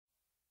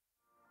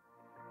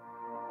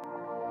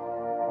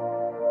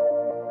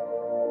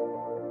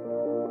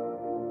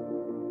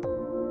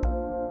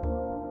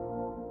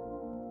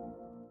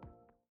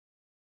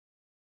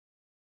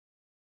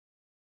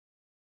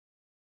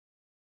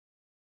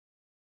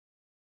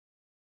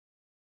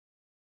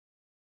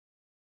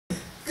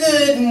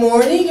Good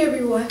morning,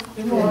 everyone.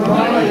 Good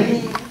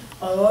morning.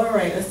 All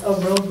right, that's a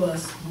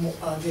robust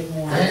good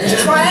morning.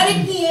 Let's try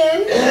it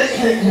again.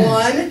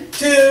 1,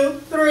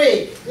 2,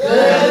 3.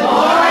 Good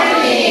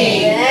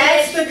morning.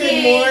 That's the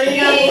good morning.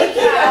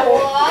 How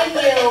are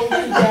you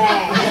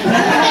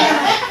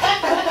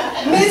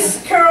today?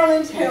 Miss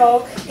Carolyn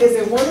Pelk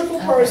is a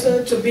wonderful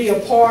person to be a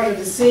part of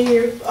the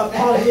Senior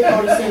Apology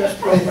Artist Center's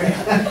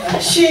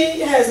program. She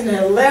has an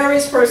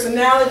hilarious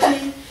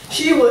personality.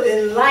 She will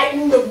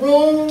enlighten the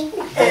room,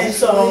 and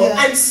so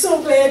I'm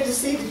so glad to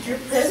see that you're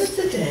present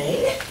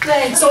today.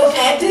 So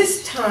at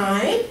this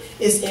time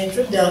is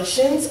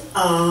introductions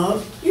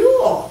of you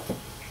all.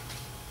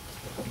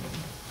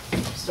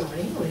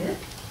 Starting with,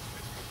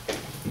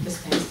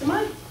 just pass the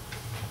mic.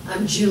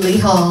 I'm Julie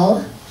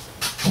Hall.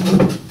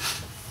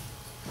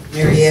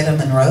 Marietta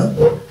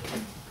Monroe.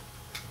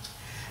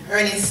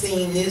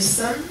 Ernestine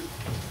Newsom.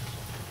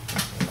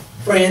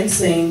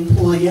 Francine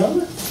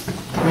William.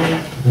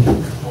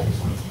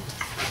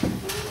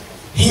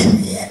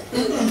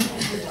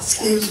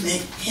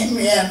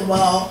 Henriette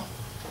Wall.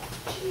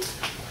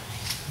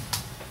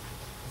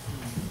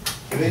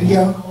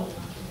 Video.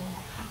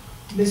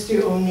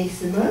 Mr.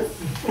 Onesimus.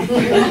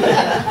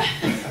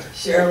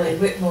 Shirley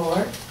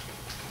Whitmore.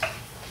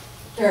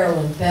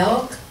 Carolyn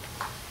Belk.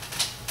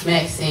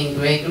 Maxine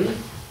Gregory.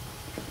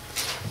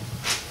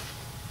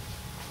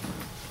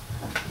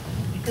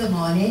 Good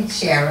morning,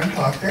 Sharon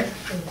Parker.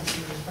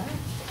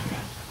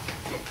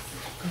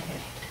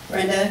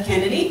 Brenda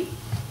Kennedy.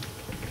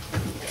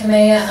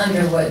 Kamea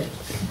Underwood.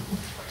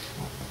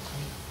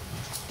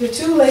 The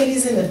two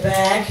ladies in the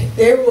back,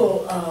 they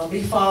will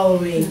be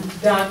following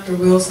Dr.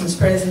 Wilson's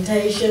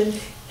presentation,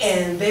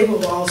 and they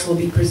will also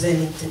be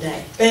presenting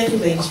today. Thank you,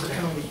 ladies, for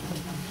coming.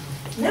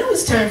 Now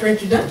it's time for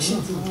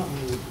introductions.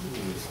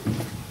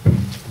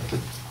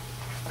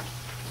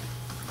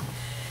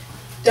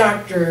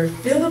 Dr.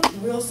 Phillip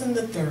Wilson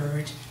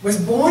III was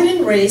born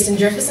and raised in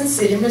Jefferson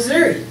City,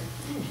 Missouri.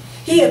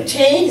 He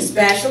obtained his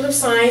Bachelor of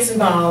Science in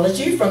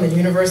Biology from the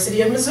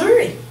University of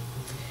Missouri.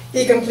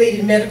 He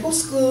completed medical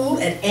school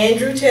at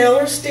Andrew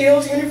Taylor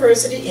Stills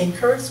University in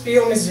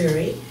Kirksville,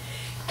 Missouri,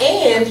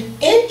 and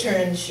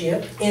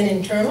internship in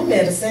internal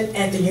medicine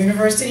at the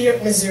University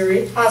of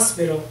Missouri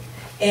Hospital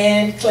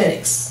and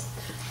Clinics.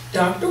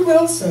 Dr.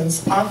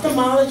 Wilson's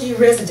ophthalmology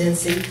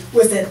residency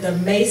was at the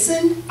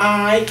Mason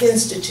Eye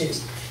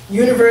Institute,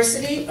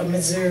 University of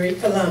Missouri,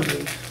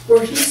 Columbia,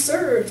 where he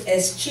served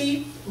as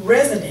chief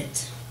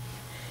resident.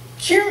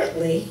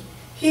 Currently,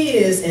 he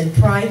is in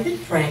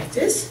private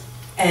practice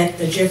at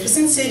the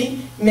Jefferson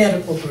City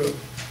Medical Group,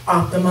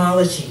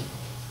 Ophthalmology.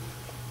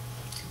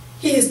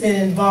 He has been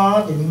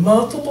involved in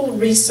multiple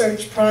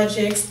research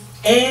projects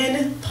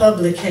and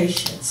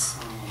publications.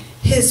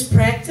 His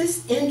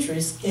practice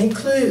interest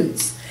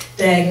includes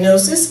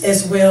diagnosis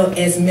as well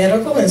as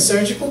medical and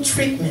surgical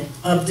treatment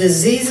of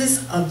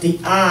diseases of the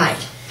eye,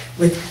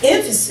 with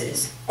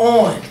emphasis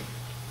on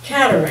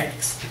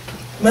cataracts,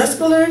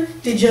 muscular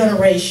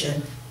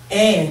degeneration,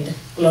 and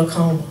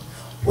glaucoma.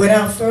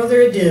 Without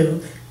further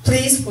ado,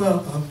 please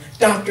welcome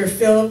Dr.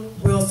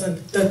 Phillip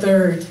Wilson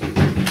III.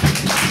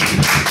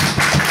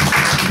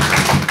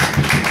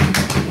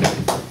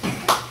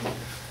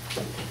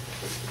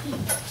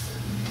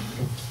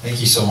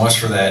 Thank you so much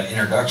for that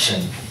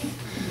introduction.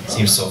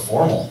 Seems so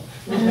formal.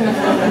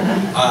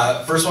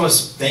 First one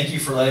is thank you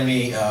for letting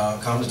me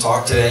come to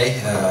talk today.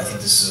 I think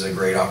this is a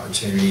great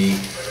opportunity.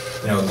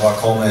 You know,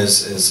 glaucoma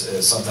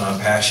is something I'm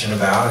passionate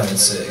about, and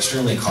it's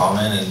extremely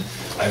common, and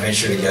I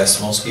venture to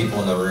guess most people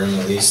in the room,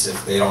 at least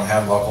if they don't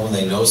have glaucoma,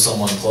 they know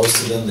someone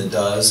close to them that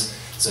does.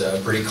 It's a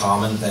pretty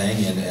common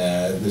thing, and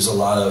there's a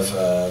lot of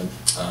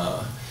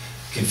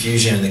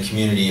confusion in the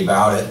community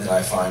about it that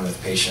I find with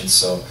patients.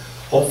 So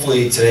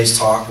hopefully today's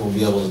talk will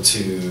be able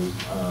to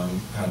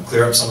kind of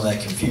clear up some of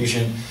that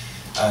confusion.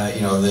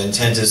 You know, the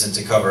intent isn't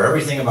to cover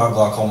everything about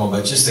glaucoma,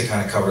 but just to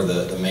kind of cover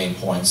the main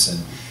points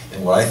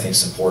and what I think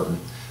is important.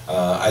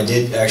 I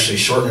did actually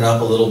shorten it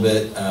up a little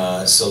bit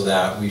so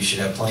that we should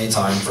have plenty of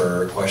time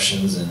for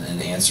questions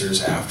and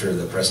answers after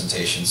the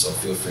presentation, so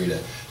feel free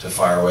to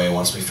fire away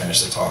once we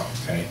finish the talk,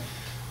 okay?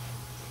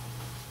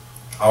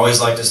 I always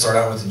like to start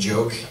out with a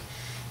joke,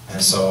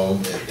 and so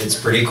it's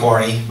pretty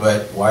corny,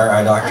 but why are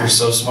eye doctors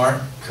so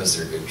smart? Because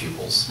they're good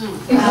pupils.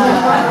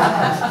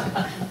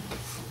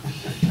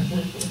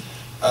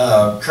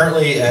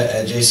 Currently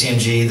at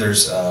JCMG,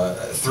 there's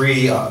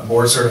 3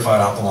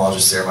 board-certified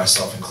ophthalmologists there,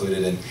 myself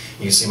included, and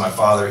you can see my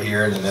father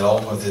here in the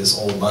middle with his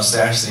old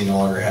mustache that he no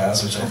longer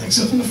has, which I think is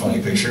a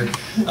funny picture.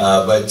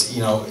 But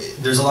you know,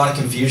 there's a lot of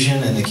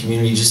confusion in the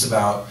community just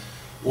about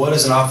what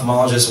is an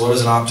ophthalmologist, what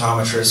is an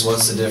optometrist,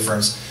 what's the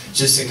difference.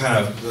 Just to kind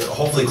of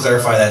hopefully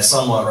clarify that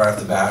somewhat right off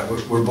the bat,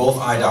 we're both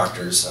eye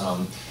doctors.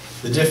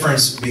 The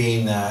difference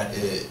being that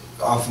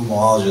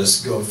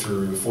ophthalmologists go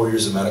through 4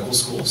 years of medical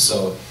school,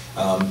 so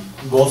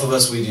both of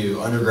us, we do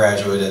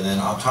undergraduate, and then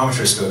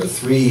optometrists go to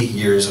 3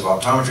 years of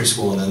optometry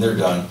school, and then they're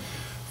done.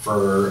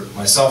 For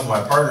myself and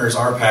my partners,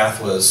 our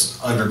path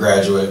was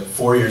undergraduate,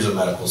 4 years of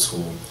medical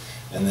school.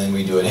 and then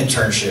we do an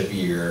internship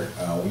year,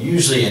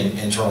 usually in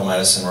internal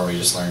medicine, where we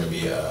just learn to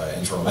be an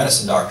internal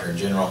medicine doctor in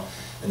general,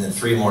 and then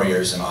 3 more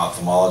years in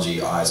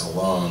ophthalmology, eyes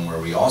alone, where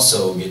we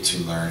also get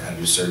to learn how to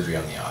do surgery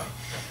on the eye.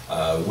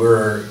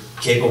 We're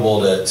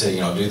capable to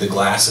do the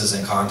glasses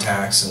and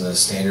contacts and the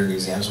standard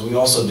exams, but we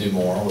also do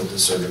more with the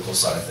surgical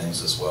side of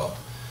things as well.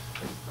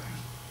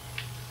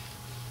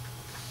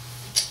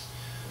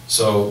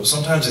 So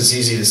sometimes it's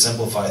easy to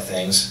simplify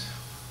things.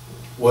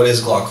 What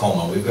is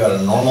glaucoma? We've got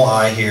a normal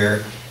eye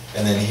here,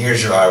 and then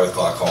here's your eye with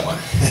glaucoma.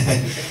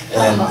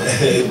 And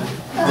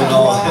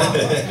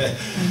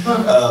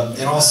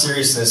in all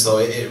seriousness, though,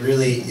 it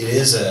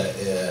is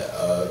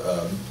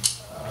a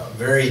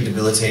very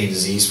debilitating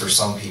disease for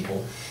some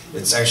people.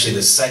 It's actually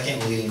the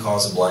 2nd leading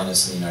cause of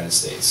blindness in the United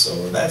States,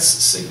 so that's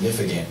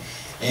significant.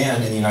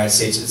 And in the United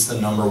States, it's the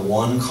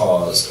 #1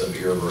 cause of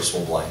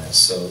irreversible blindness.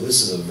 So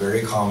this is a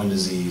very common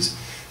disease.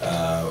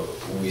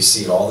 We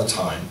see it all the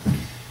time.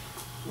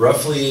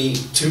 Roughly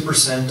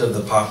 2% of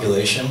the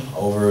population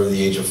over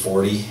the age of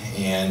 40,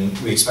 and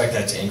we expect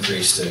that to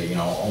increase to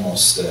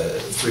almost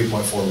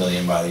 3.4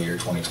 million by the year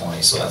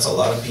 2020. So that's a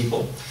lot of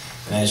people,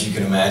 and as you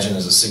can imagine,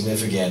 there's a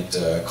significant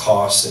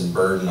cost and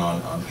burden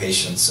on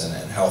patients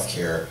and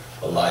healthcare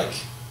alike.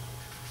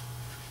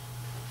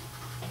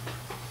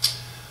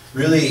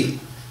 Really,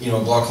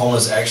 glaucoma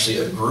is actually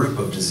a group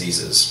of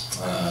diseases.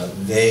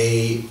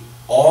 They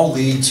all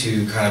lead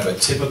to kind of a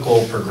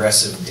typical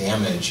progressive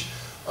damage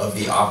of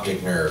the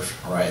optic nerve,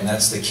 right? And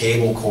that's the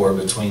cable cord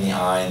between the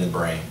eye and the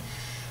brain.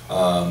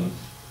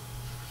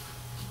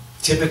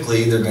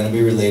 Typically, they're going to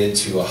be related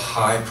to a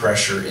high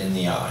pressure in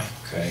the eye,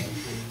 okay?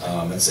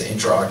 It's the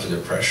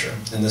intraocular pressure.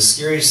 And the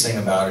scariest thing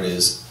about it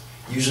is,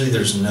 usually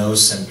there's no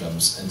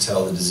symptoms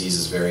until the disease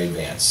is very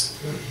advanced.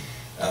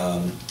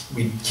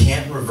 We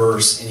can't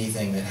reverse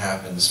anything that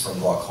happens from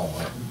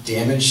glaucoma.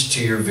 Damage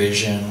to your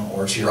vision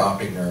or to your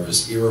optic nerve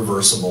is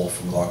irreversible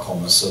from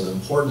glaucoma, so the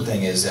important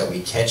thing is that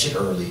we catch it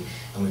early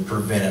and we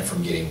prevent it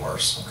from getting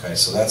worse. Okay,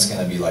 so that's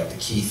going to be like the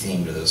key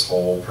theme to this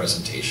whole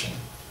presentation.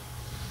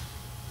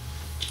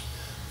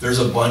 There's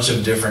a bunch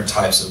of different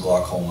types of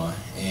glaucoma,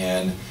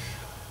 and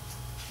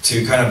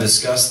to kind of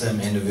discuss them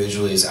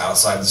individually is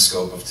outside the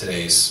scope of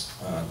today's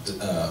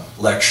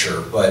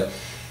lecture, but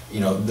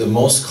the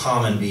most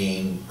common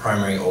being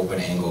primary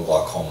open-angle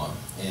glaucoma.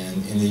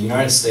 And in the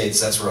United States,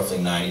 that's roughly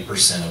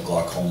 90% of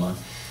glaucoma.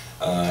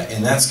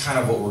 And that's kind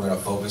of what we're going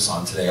to focus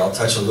on today. I'll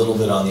touch a little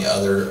bit on the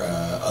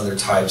other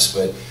types,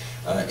 but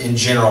in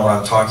general, when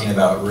I'm talking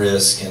about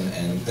risk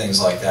and things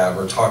like that,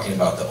 we're talking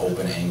about the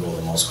open angle,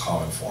 the most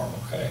common form,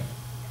 okay?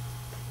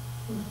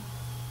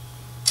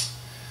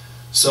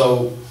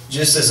 So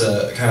just as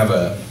a kind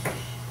of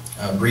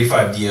a brief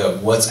idea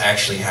of what's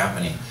actually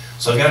happening.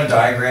 So I've got a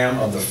diagram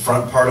of the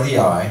front part of the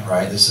eye,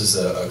 right? This is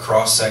a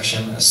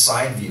cross-section, a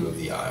side view of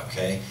the eye,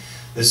 okay?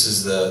 This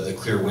is the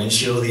clear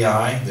windshield of the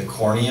eye, the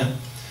cornea.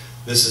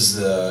 This is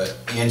the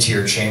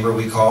anterior chamber,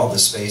 we call it, the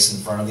space in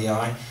front of the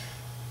eye.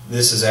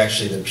 This is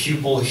actually the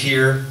pupil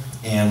here,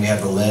 and we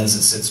have the lens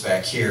that sits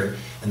back here.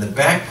 And the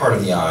back part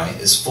of the eye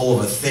is full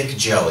of a thick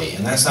jelly,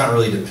 and that's not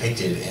really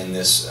depicted in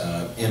this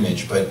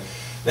image, but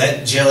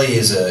that jelly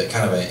is a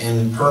kind of an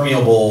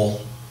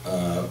impermeable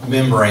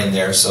membrane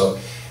there, so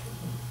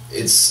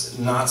it's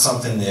not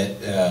something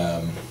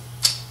that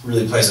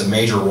really plays a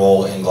major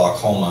role in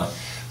glaucoma.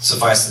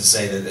 Suffice to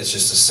say that it's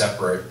just a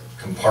separate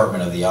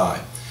compartment of the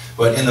eye.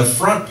 But in the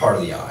front part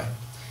of the eye,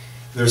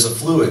 there's a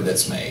fluid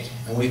that's made,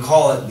 and we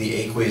call it the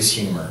aqueous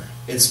humor.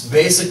 It's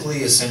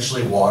basically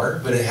essentially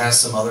water, but it has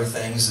some other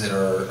things that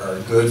are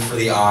good for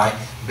the eye,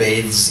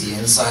 bathes the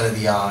inside of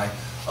the eye,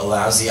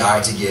 allows the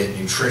eye to get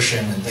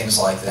nutrition and things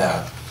like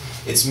that.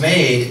 It's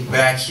made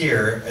back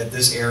here at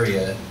this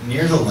area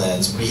near the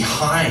lens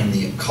behind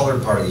the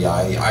colored part of the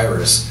eye, the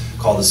iris,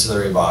 called the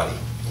ciliary body.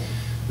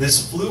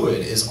 This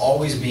fluid is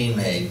always being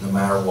made no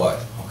matter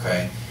what,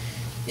 okay?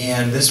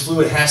 And this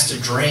fluid has to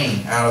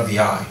drain out of the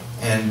eye.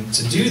 And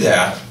to do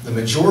that, the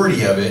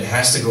majority of it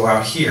has to go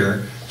out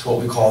here to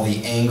what we call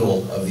the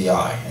angle of the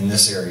eye, in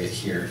this area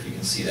here, if you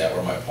can see that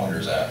where my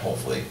pointer's at,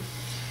 hopefully.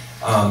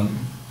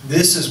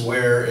 This is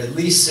where at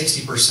least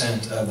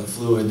 60% of the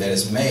fluid that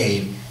is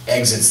made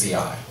exits the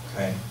eye,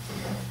 okay?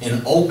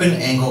 In open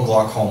angle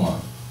glaucoma,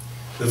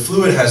 the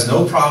fluid has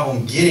no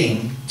problem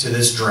getting to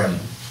this drain,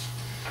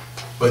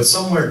 but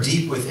somewhere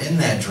deep within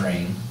that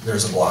drain,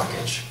 there's a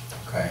blockage,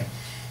 okay?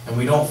 And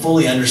we don't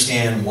fully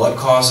understand what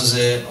causes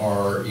it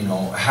or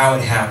how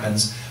it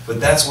happens,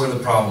 but that's where the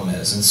problem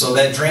is. And so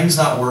that drain's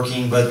not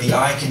working, but the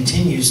eye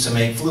continues to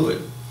make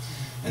fluid.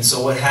 And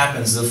so what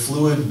happens, the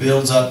fluid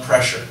builds up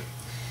pressure.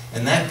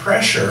 And that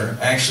pressure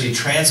actually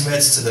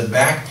transmits to the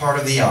back part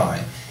of the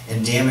eye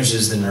and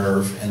damages the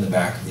nerve in the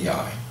back of the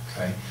eye.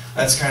 Okay?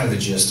 That's kind of the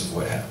gist of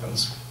what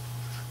happens.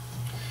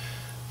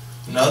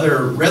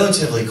 Another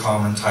relatively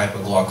common type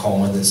of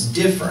glaucoma that's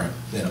different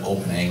than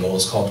open angle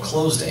is called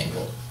closed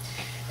angle.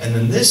 And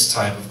in this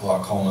type of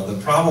glaucoma, the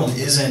problem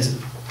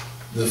isn't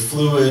the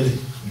fluid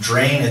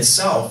drain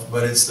itself,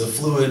 but it's the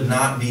fluid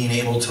not being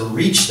able to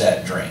reach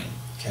that drain.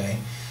 Okay?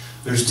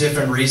 There's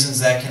different reasons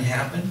that can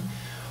happen.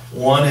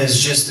 One is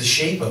just the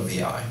shape of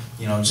the eye.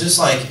 You know, just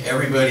like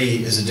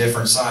everybody is a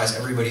different size,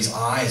 everybody's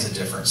eye is a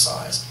different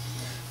size.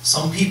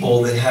 Some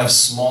people that have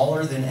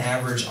smaller than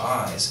average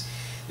eyes,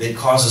 that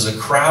causes a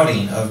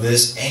crowding of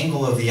this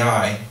angle of the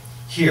eye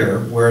here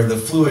where the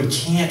fluid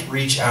can't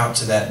reach out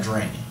to that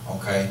drain,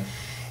 okay?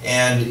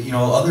 And you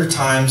know, other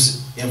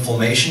times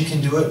inflammation can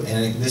do it,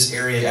 and this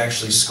area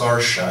actually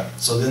scars shut.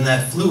 So then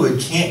that fluid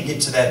can't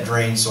get to that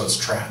drain, so it's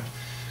trapped.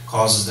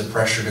 Causes the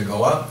pressure to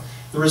go up.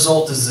 The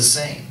result is the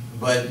same,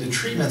 but the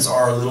treatments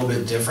are a little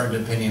bit different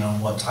depending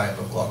on what type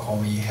of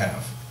glaucoma you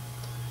have.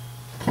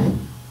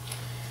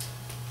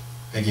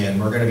 Again,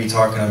 we're going to be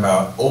talking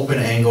about open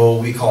angle.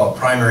 We call it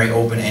primary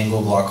open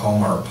angle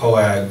glaucoma, or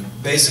POAG,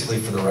 basically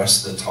for the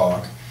rest of the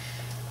talk.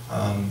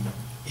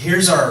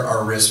 Here's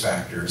our risk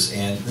factors,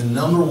 and the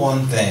number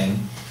one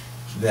thing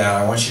that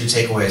I want you to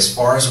take away as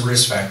far as the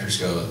risk factors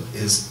go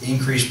is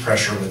increased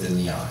pressure within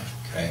the eye,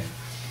 okay?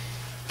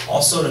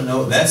 Also to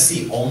note, that's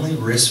the only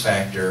risk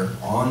factor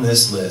on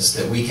this list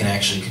that we can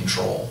actually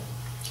control,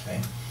 okay?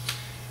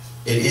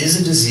 It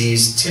is a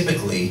disease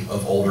typically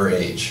of older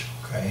age,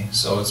 okay?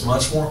 So it's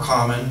much more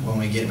common when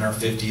we get in our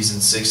 50s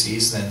and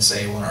 60s than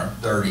say when our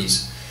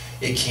 30s.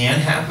 It can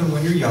happen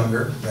when you're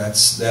younger, that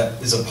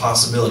is a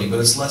possibility, but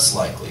it's less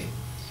likely.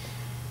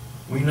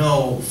 We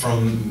know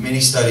from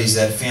many studies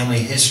that family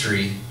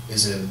history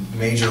is a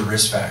major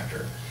risk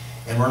factor.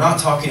 And we're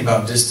not talking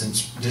about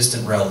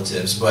distant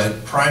relatives,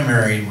 but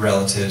primary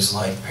relatives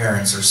like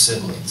parents or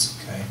siblings,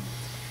 okay?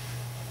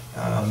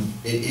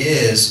 It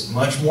is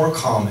much more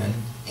common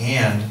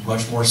and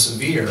much more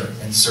severe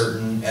in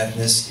certain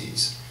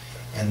ethnicities.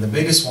 And the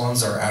biggest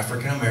ones are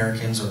African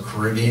Americans or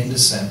Caribbean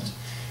descent.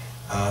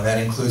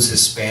 That includes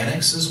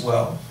Hispanics as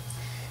well.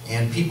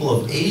 And people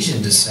of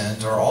Asian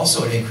descent are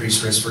also at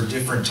increased risk for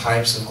different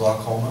types of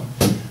glaucoma.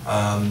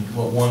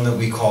 One that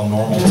we call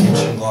normal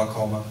tension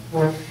glaucoma.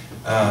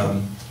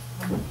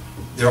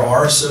 There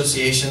are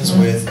associations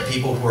with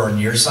people who are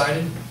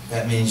nearsighted.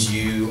 That means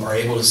you are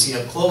able to see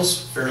up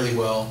close fairly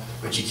well,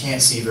 but you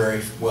can't see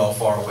very well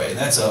far away.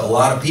 That's a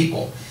lot of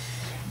people.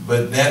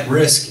 But that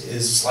risk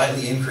is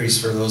slightly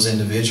increased for those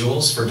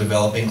individuals for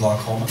developing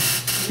glaucoma.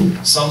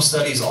 Some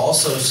studies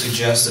also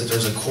suggest that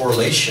there's a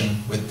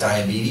correlation with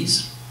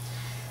diabetes.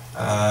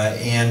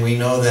 And we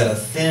know that a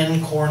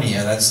thin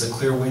cornea, that's the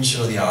clear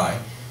windshield of the eye,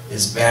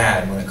 is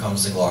bad when it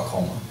comes to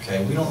glaucoma.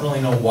 Okay, we don't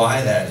really know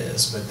why that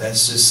is, but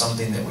that's just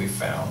something that we've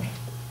found.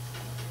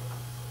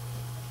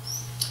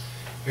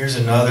 Here's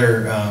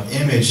another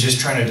image just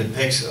trying to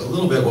depict a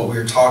little bit what we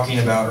were talking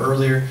about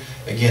earlier.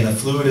 Again, the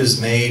fluid is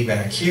made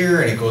back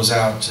here and it goes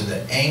out to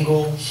the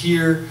angle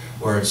here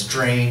where it's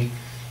drained.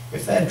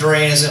 If that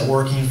drain isn't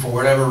working for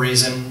whatever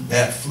reason,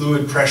 that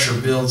fluid pressure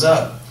builds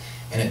up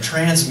and it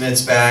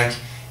transmits back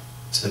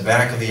to the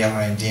back of the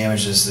eye and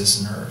damages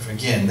this nerve.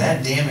 Again,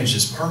 that damage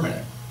is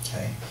permanent.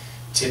 Okay?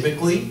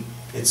 Typically,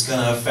 it's going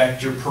to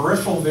affect your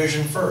peripheral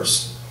vision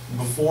first,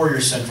 before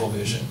your central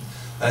vision.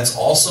 That's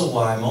also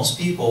why most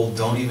people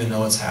don't even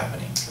know it's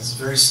happening. It's a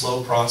very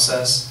slow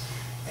process,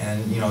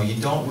 and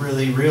you don't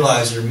really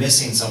realize you're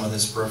missing some of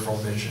this peripheral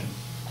vision.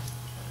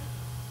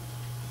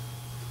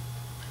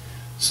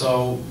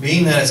 So,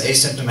 being that it's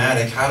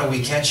asymptomatic, how do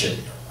we catch it?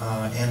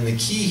 And the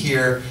key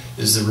here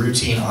is the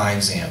routine eye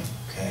exam.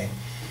 Okay?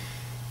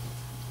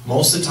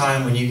 Most of the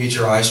time when you get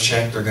your eyes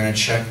checked, they're going to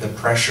check the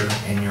pressure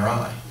in your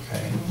eye.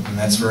 Okay? And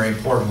that's very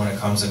important when it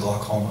comes to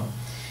glaucoma.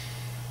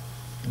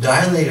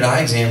 Dilated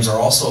eye exams are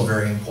also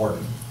very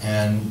important.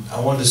 And I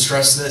wanted to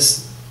stress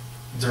this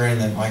during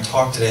my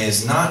talk today,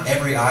 is not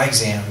every eye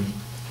exam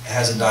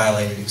has a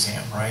dilated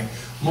exam, right?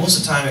 Most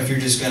of the time if you're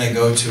just going to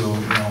go to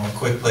a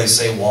quick place,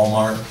 say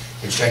Walmart,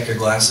 to check your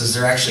glasses,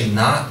 they're actually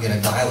not going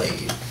to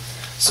dilate you.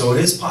 So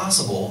it is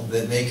possible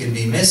that they could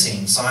be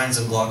missing signs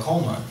of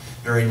glaucoma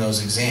during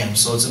those exams.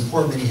 So it's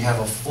important that you have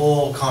a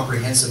full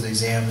comprehensive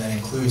exam that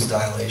includes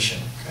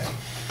dilation. Okay?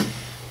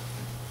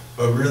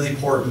 A really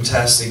important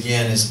test,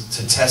 again, is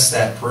to test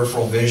that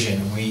peripheral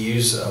vision. We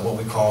use what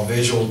we call a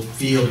visual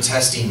field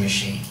testing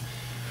machine.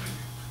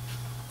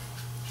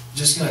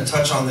 Just going to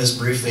touch on this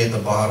briefly at the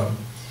bottom.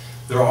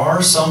 There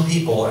are some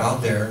people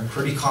out there,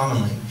 pretty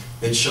commonly,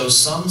 that show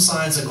some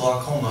signs of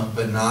glaucoma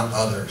but not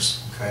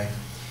others. Okay?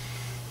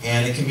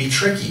 And it can be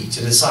tricky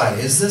to decide,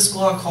 is this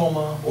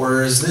glaucoma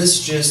or is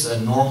this just a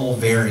normal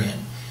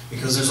variant?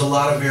 Because there's a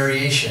lot of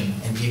variation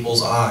in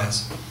people's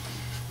eyes.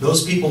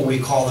 Those people, we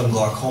call them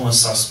glaucoma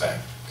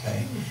suspect.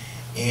 Okay?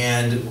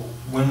 And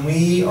when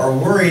we are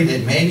worried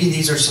that maybe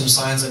these are some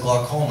signs of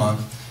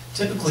glaucoma,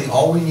 typically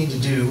all we need to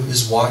do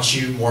is watch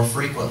you more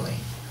frequently.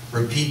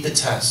 Repeat the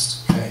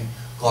test. Okay?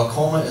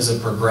 Glaucoma is a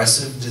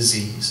progressive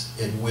disease.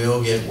 It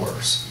will get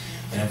worse.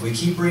 And if we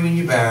keep bringing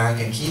you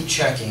back and keep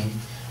checking,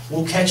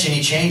 we'll catch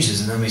any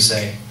changes and then we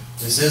say,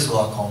 this is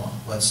glaucoma,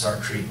 let's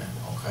start treatment.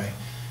 Okay?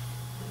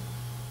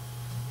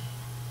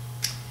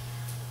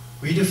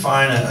 We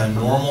define a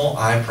normal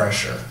eye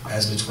pressure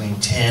as between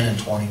 10 and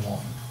 21.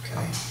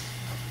 Okay?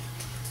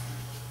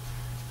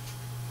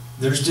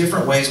 There's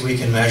different ways we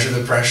can measure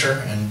the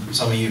pressure, and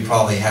some of you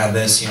probably have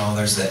this.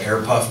 There's the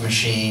air puff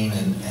machine,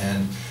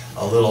 and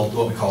a little,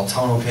 what we call a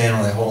tonal pen,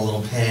 where they hold a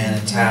little pen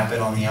and tap it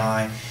on the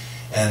eye.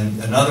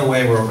 And another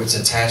way where it's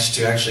attached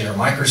to actually our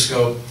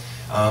microscope.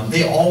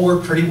 They all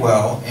work pretty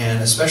well,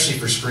 and especially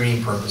for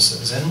screening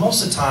purposes. And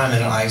most of the time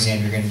in an eye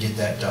exam, you're going to get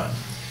that done.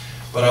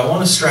 But I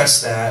want to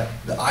stress that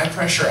the eye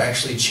pressure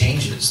actually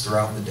changes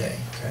throughout the day.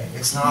 Okay?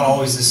 It's not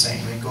always the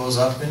same. It goes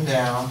up and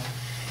down.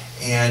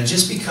 And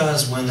just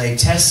because when they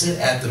test it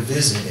at the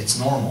visit, it's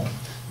normal,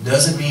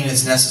 doesn't mean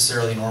it's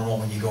necessarily normal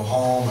when you go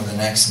home or the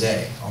next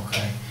day.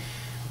 Okay?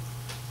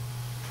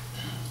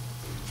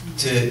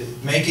 To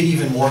make it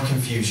even more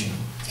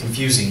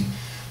confusing,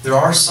 there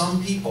are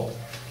some people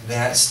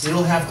that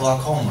still have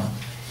glaucoma,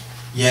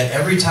 yet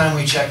every time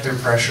we check their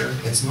pressure,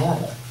 it's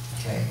normal.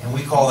 Okay? And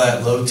we call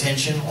that low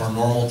tension or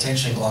normal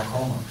tension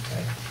glaucoma.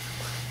 Okay?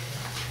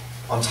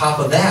 On top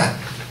of that,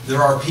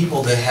 there are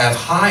people that have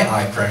high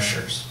eye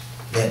pressures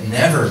that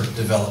never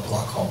develop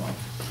glaucoma.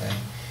 Okay?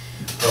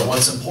 But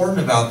what's important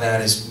about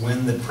that is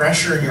when the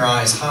pressure in your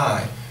eye is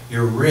high,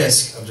 your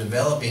risk of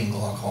developing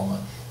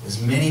glaucoma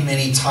is many,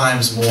 many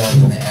times more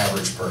than the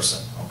average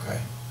person.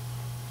 Okay?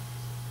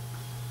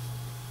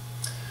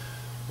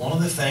 One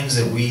of the things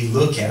that we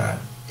look at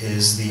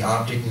is the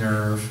optic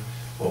nerve,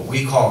 what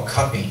we call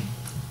cupping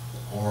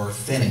or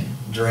thinning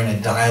during a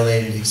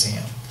dilated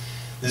exam.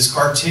 This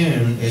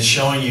cartoon is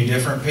showing you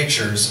different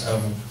pictures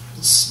of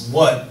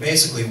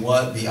basically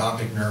what the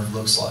optic nerve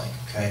looks like.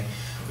 Okay?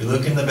 We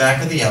look in the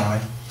back of the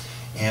eye,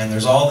 and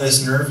there's all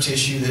this nerve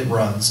tissue that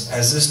runs.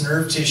 As this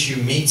nerve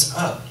tissue meets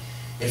up,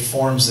 it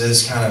forms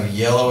this kind of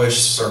yellowish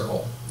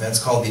circle.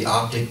 That's called the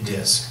optic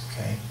disc.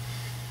 Okay?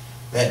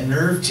 That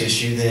nerve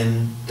tissue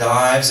then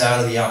dives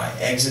out of the eye,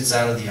 exits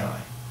out of the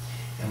eye.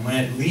 And when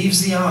it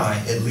leaves the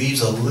eye, it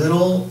leaves a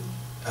little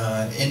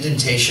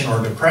indentation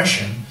or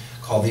depression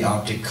called the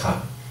optic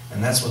cup.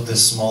 And that's what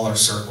this smaller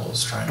circle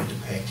is trying to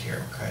depict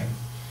here. Okay?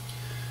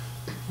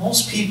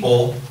 Most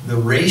people, the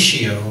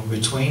ratio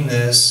between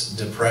this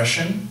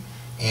depression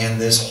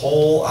and this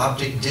whole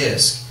optic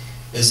disc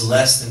is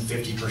less than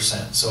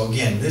 50%. So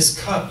again,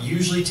 this cup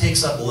usually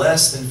takes up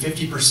less than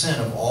 50%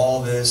 of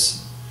all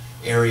this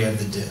area of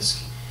the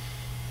disc.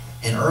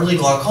 In early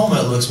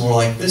glaucoma, it looks more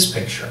like this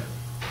picture,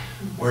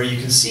 where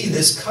you can see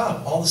this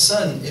cup, all of a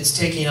sudden, it's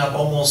taking up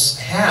almost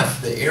half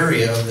the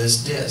area of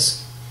this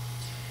disc.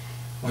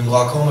 When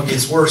glaucoma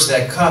gets worse,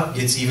 that cup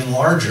gets even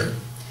larger,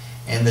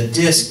 and the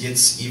disc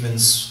gets even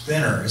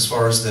thinner as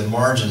far as the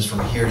margins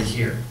from here to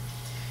here.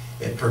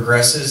 It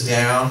progresses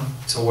down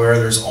to where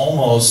there's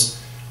almost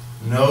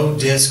no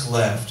disc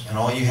left, and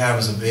all you have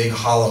is a big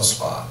hollow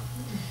spot.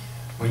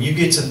 When you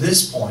get to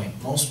this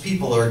point, most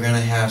people are going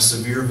to have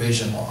severe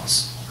vision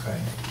loss. Okay?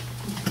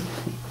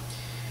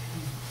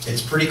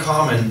 It's pretty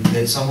common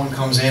that someone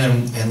comes in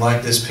and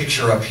like this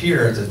picture up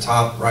here at the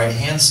top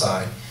right-hand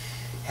side,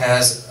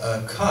 has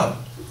a cup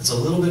that's a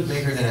little bit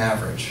bigger than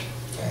average.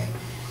 Okay?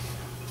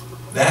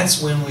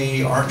 That's when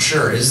we aren't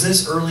sure, is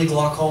this early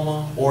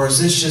glaucoma or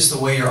is this just the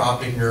way your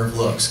optic nerve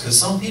looks? Because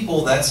some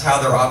people, that's how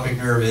their optic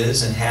nerve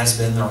is and has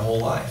been their whole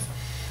life.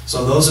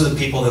 So those are the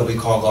people that we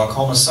call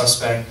glaucoma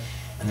suspect,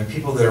 and they're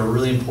people that are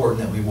really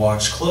important that we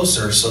watch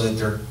closer so that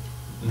their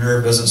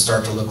nerve doesn't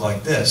start to look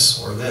like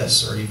this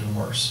or even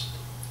worse.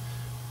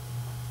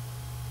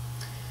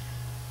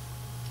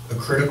 A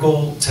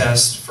critical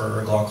test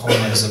for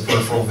glaucoma is a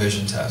peripheral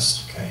vision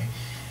test, okay?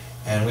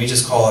 And we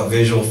just call it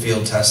visual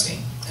field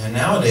testing. And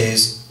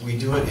nowadays, we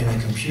do it in a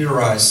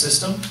computerized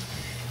system,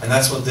 and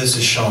that's what this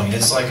is showing.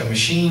 It's like a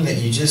machine that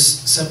you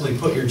just simply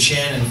put your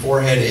chin and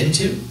forehead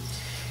into.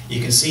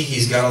 You can see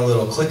he's got a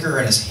little clicker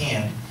in his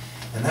hand,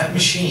 and that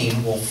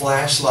machine will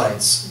flash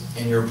lights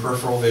in your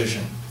peripheral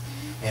vision.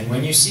 And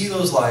when you see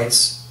those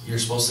lights, you're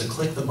supposed to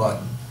click the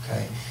button,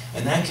 okay?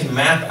 And that can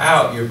map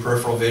out your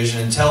peripheral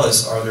vision and tell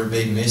us, are there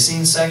big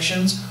missing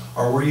sections,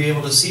 or were you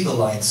able to see the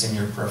lights in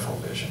your peripheral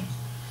vision?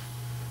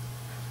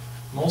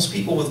 Most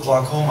people with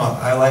glaucoma,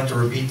 I like to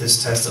repeat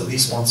this test at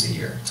least once a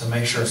year to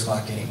make sure it's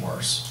not getting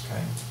worse.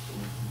 Okay?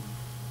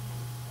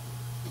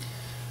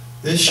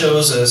 This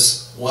shows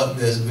us what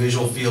this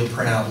visual field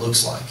printout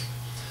looks like.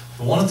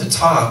 The one at the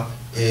top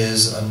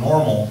is a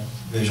normal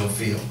visual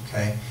field.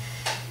 Okay?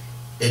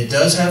 It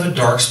does have a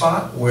dark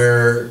spot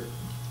where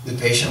the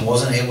patient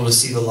wasn't able to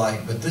see the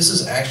light, but this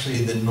is actually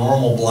the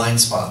normal blind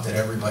spot that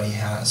everybody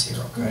has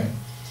here. Okay?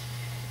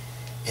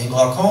 In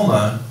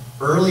glaucoma,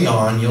 early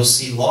on, you'll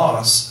see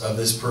loss of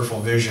this peripheral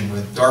vision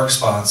with dark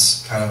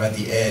spots kind of at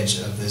the edge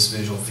of this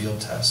visual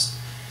field test.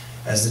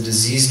 As the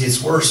disease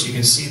gets worse, you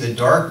can see the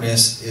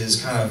darkness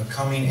is kind of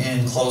coming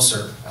in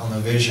closer on the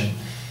vision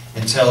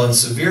until in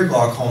severe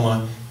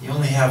glaucoma, you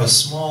only have a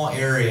small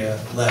area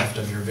left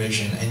of your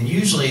vision. And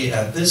usually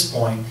at this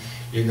point,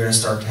 you're going to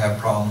start to have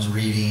problems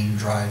reading,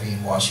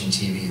 driving, watching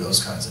TV,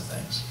 those kinds of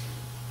things.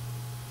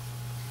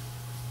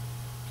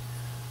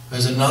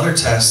 There's another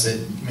test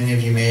that many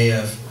of you may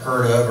have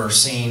heard of or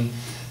seen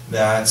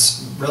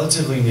that's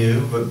relatively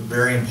new but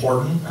very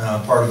important,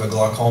 part of a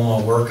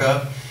glaucoma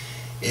workup,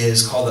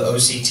 is called the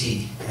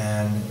OCT.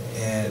 And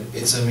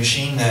it's a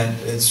machine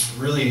that it's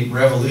really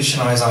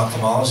revolutionized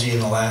ophthalmology in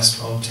the last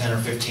 10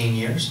 or 15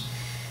 years.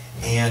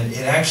 and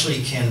it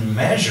actually can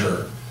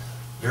measure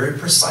very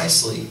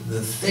precisely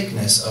the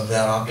thickness of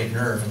that optic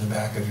nerve in the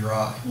back of your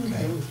eye.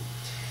 Okay?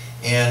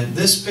 And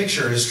this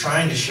picture is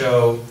trying to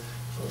show,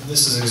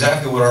 this is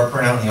exactly what our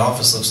printout in the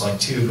office looks like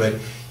too, but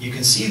you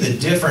can see the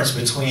difference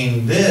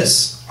between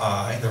this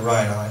eye, the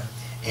right eye,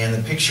 and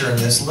the picture in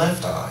this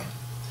left eye.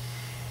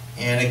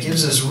 And it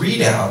gives us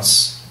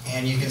readouts,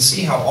 and you can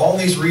see how all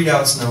these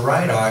readouts in the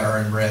right eye are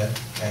in red.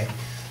 Okay?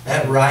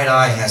 That right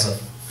eye has a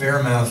fair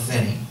amount of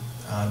thinning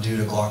due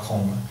to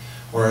glaucoma,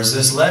 whereas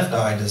this left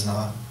eye does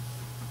not.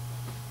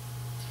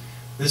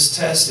 This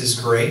test is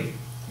great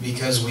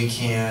because we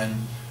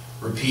can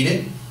repeat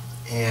it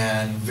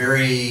and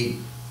very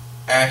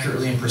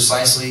accurately and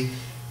precisely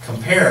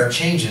compare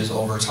changes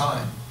over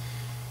time.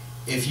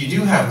 If you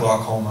do have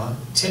glaucoma,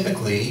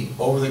 typically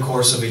over the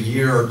course of a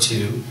year or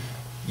two,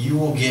 you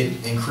will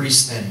get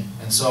increased thinning.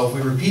 And so if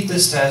we repeat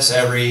this test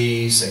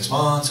every 6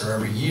 months or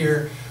every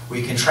year,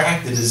 we can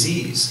track the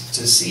disease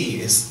to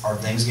see, are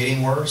things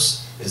getting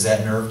worse? Is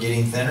that nerve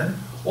getting thinner?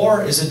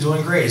 Or is it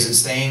doing great? Is it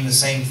staying the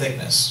same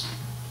thickness?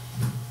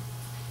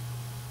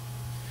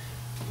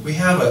 We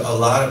have a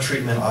lot of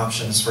treatment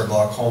options for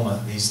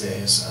glaucoma these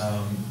days,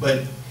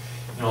 but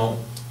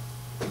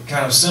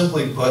kind of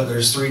simply put,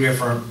 there's 3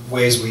 different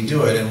ways we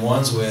do it, and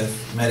one's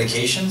with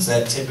medications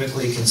that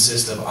typically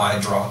consist of eye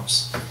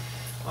drops,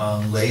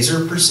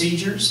 laser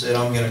procedures that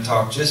I'm going to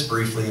talk just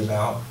briefly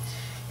about,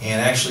 and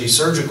actually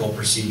surgical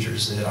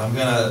procedures that I'm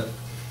going to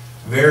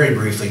very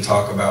briefly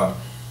talk about.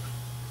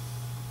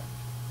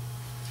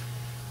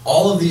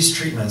 All of these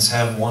treatments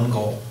have one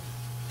goal,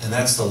 and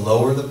that's to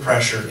lower the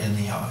pressure in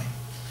the eye.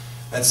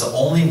 That's the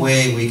only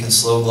way we can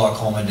slow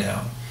glaucoma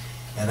down.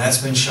 And that's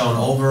been shown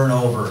over and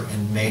over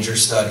in major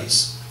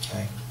studies.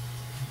 Okay?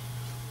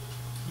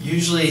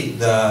 Usually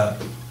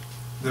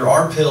there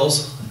are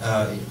pills.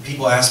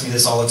 People ask me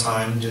this all the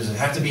time. Does it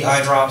have to be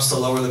eye drops to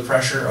lower the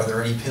pressure? Are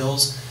there any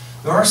pills?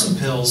 There are some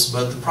pills,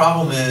 but the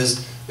problem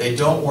is they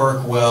don't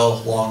work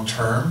well long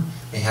term.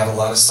 They have a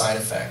lot of side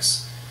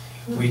effects.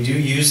 We do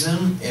use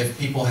them if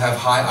people have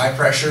high eye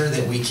pressure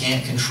that we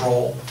can't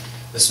control,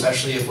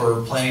 especially if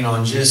we're planning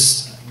on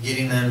just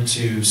getting them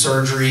to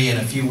surgery in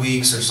a few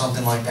weeks or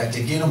something like that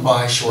to get them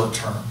by short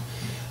term.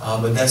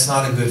 But that's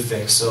not a good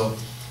fix. So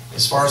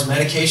as far as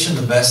medication,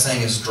 the best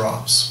thing is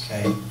drops.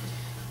 Okay.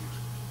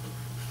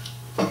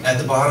 At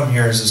the bottom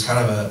here is kind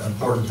of an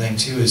important thing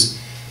too, is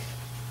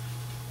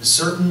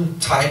certain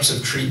types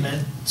of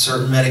treatment,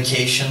 certain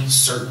medications,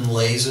 certain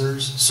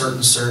lasers,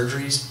 certain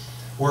surgeries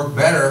work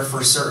better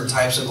for certain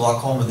types of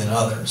glaucoma than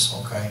others.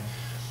 Okay.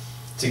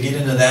 To get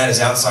into that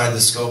is outside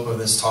the scope of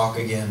this talk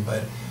again,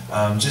 but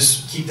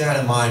just keep that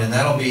in mind, and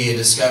that'll be a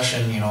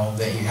discussion,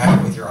 that you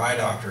have with your eye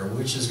doctor,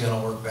 which is going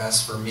to work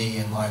best for me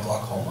and my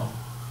glaucoma.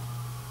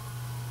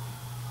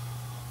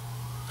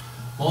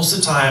 Most of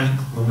the time,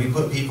 when we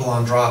put people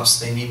on drops,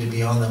 they need to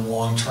be on them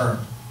long term,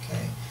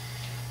 okay?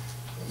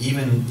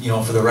 Even,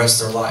 for the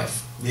rest of their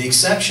life. The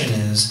exception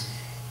is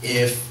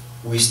if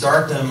we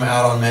start them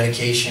out on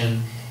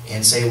medication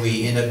and say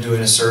we end up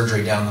doing a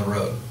surgery down the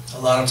road. A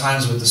lot of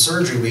times with the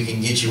surgery, we can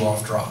get you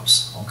off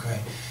drops, okay?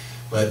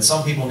 But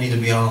some people need to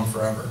be on them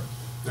forever.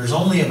 There's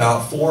only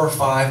about 4 or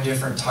 5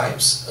 different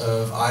types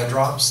of eye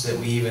drops that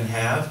we even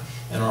have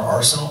in our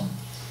arsenal.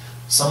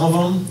 Some of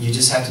them, you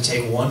just have to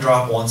take 1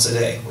 drop once a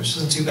day, which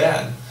isn't too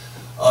bad.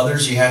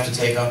 Others, you have to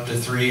take up to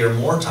 3 or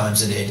more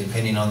times a day,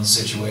 depending on the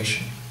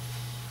situation.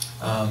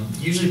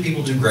 Usually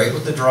people do great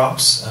with the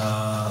drops,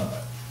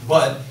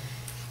 but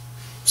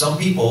some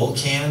people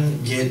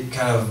can get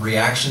kind of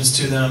reactions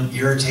to them,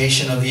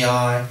 irritation of the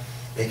eye.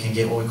 They can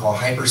get what we call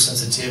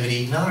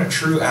hypersensitivity, not a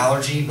true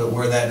allergy, but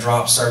where that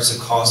drop starts to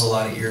cause a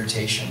lot of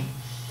irritation.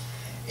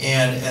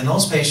 And in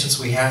those patients,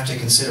 we have to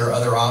consider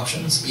other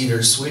options,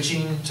 either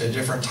switching to a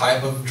different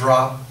type of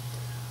drop,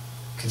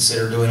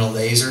 consider doing a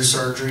laser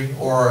surgery,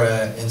 or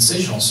an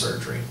incisional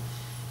surgery.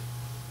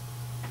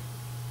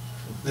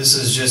 This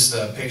is just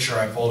a picture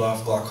I pulled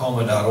off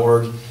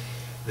glaucoma.org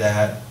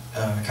that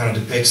kind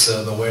of depicts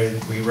the way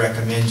that we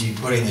recommend you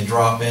putting the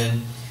drop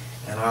in.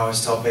 And I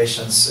always tell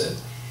patients that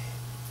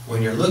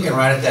when you're looking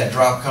right at that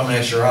drop coming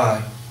at your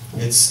eye,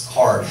 it's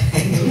hard.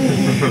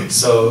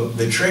 So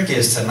the trick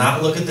is to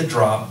not look at the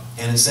drop,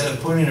 and instead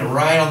of putting it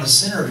right on the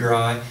center of your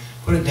eye,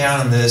 put it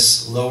down in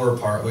this lower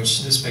part,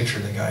 which this picture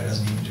the guy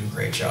doesn't even do a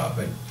great job,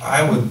 but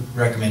I would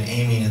recommend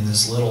aiming in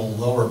this little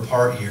lower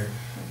part here.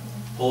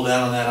 Pull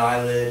down on that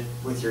eyelid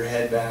with your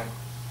head back,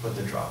 put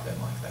the drop in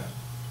like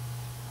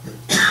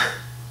that.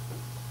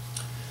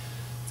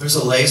 There's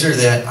a laser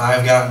that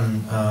I've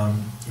gotten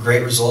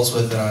great results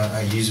with that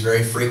I use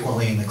very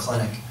frequently in the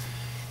clinic.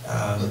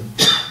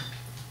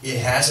 It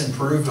has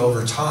improved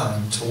over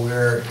time to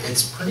where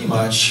it's pretty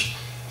much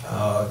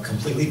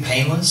completely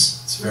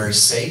painless. It's very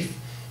safe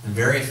and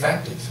very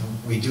effective.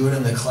 We do it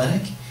in the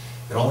clinic.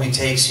 It only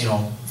takes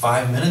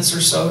 5 minutes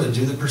or so to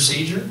do the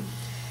procedure.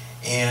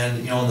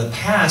 And in the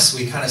past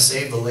we kind of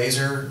saved the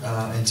laser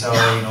until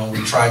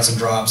we tried some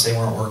drops, they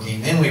weren't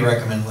working. Then we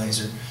recommend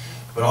laser.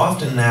 But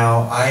often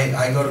now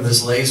I go to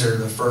this laser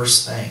the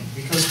first thing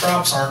because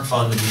drops aren't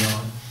fun to be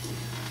on.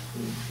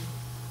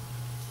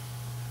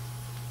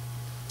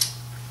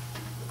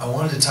 I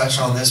wanted to touch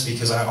on this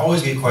because I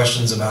always get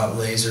questions about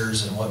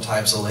lasers and what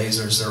types of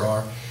lasers there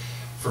are.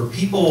 For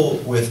people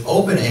with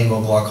open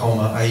angle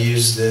glaucoma, I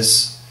use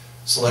this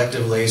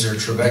selective laser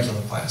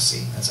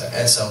trabeculoplasty. That's a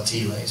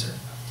SLT laser.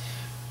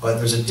 But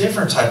there's a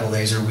different type of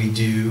laser we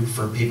do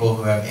for people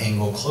who have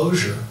angle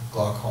closure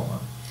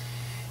glaucoma.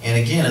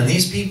 And again, in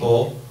these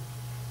people,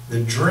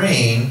 the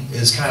drain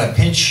is kind of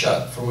pinched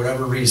shut for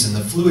whatever reason.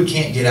 The fluid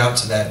can't get out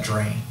to that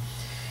drain.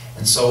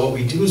 And so what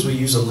we do is we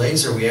use a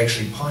laser, we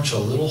actually punch a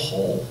little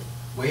hole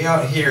way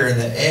out here in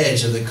the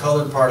edge of the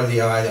colored part of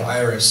the eye, the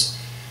iris,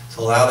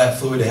 to allow that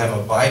fluid to have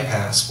a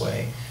bypass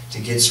way to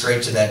get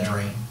straight to that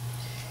drain.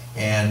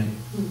 And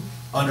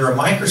under a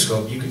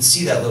microscope, you can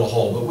see that little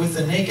hole, but with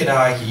the naked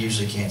eye, you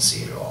usually can't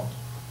see it at all.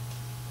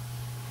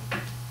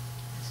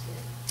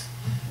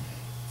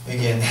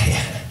 Again,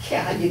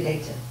 Yeah, you'd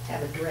hate to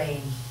have a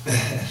drain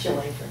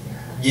showing from your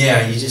eye.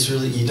 yeah,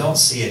 you don't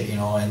see it,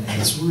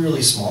 and it's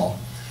really small.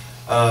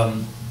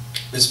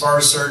 As far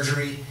as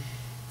surgery,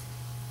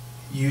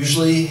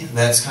 usually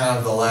that's kind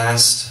of the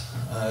last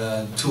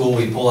tool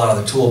we pull out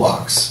of the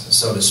toolbox,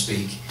 so to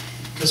speak,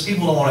 because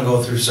people don't want to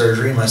go through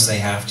surgery unless they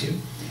have to.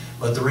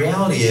 But the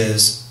reality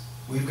is,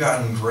 we've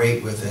gotten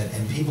great with it,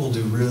 and people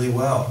do really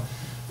well.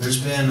 There's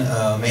been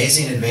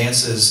amazing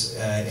advances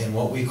in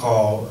what we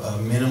call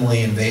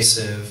minimally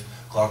invasive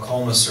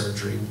glaucoma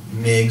surgery,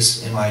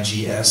 MIGS,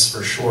 M-I-G-S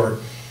for short,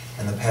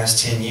 in the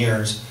past 10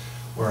 years,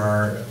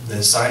 where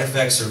the side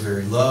effects are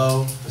very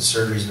low, the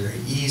surgery is very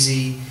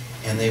easy,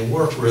 and they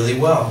work really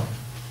well.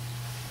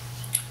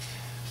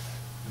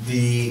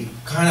 The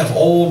kind of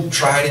old,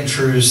 tried and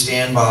true,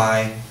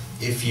 standby,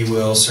 if you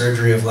will,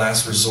 surgery of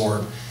last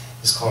resort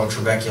is called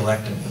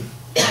trabeculectomy.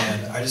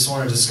 And I just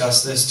want to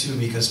discuss this too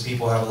because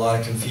people have a lot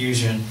of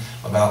confusion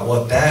about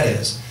what that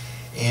is.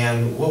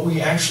 And what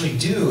we actually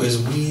do is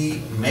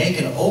we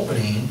make an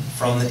opening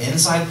from the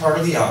inside part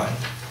of the eye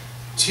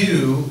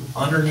to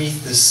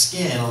underneath the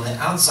skin on the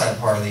outside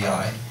part of the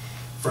eye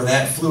for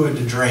that fluid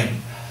to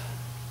drain.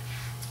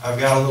 I've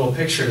got a little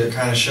picture that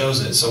kind of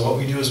shows it. So what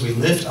we do is we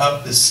lift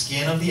up the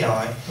skin of the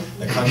eye,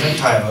 the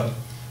conjunctiva,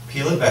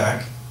 peel it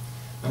back,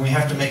 and we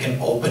have to make an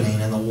opening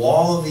in the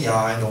wall of the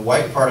eye, the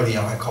white part of the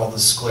eye called the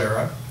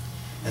sclera,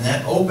 and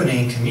that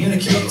opening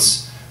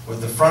communicates with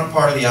the front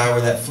part of the eye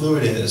where that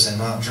fluid is and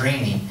not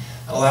draining.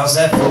 It allows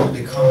that fluid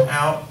to come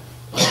out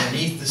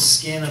underneath the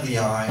skin of the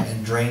eye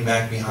and drain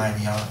back behind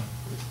the eye.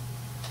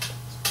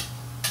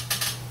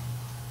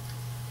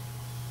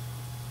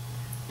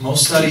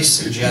 Most studies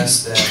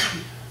suggest that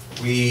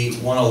we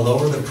want to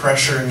lower the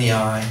pressure in the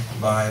eye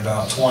by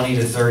about 20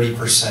 to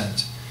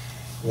 30%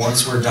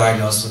 once we're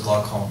diagnosed with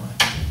glaucoma.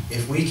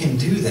 If we can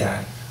do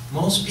that,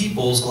 most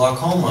people's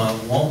glaucoma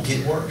won't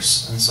get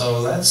worse. And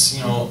so that's,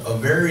 a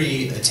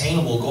very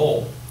attainable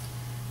goal.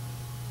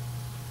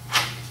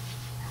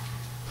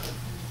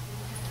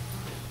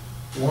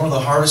 One of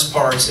the hardest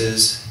parts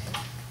is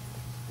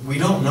we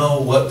don't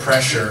know what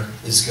pressure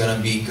is going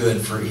to be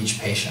good for each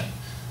patient.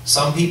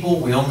 Some people,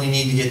 we only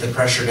need to get the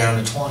pressure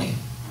down to 20.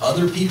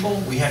 Other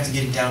people, we have to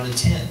get it down to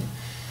 10.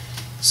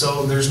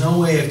 So there's no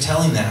way of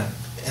telling that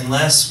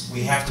unless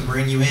we have to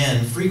bring you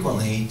in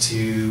frequently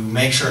to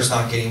make sure it's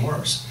not getting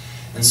worse.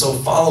 And so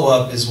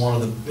follow-up is one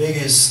of the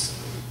biggest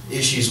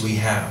issues we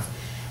have.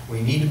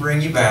 We need to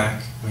bring you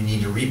back. We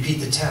need to repeat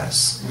the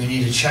tests. We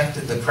need to check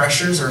that the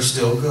pressures are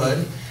still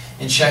good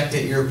and check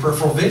that your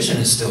peripheral vision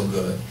is still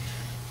good.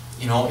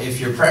 If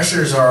your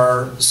pressures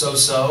are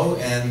so-so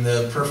and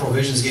the peripheral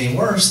vision is getting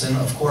worse, then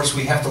of course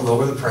we have to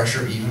lower the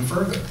pressure even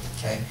further.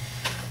 Okay,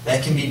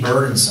 that can be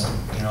burdensome.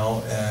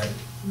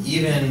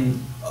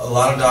 Even a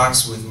lot of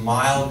docs with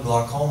mild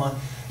glaucoma,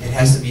 it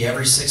has to be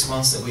every 6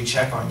 months that we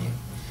check on you.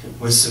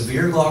 With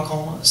severe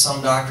glaucoma,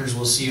 some doctors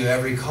will see you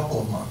every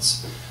couple of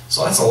months.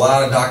 So that's a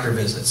lot of doctor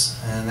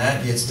visits, and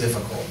that gets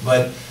difficult.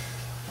 But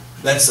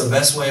that's the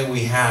best way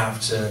we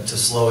have to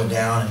slow it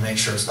down and make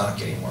sure it's not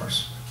getting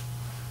worse.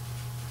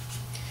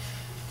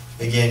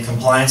 Again,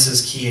 compliance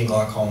is key in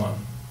glaucoma.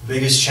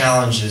 Biggest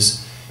challenge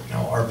is,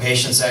 are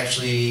patients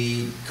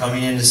actually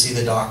coming in to see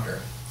the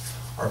doctor?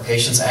 Are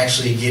patients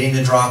actually getting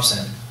the drops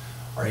in?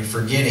 Are you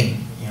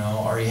forgetting?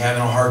 Are you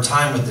having a hard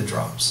time with the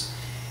drops?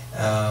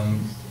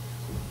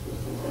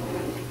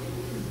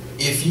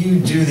 If you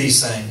do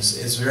these things,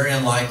 it's very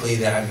unlikely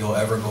that you'll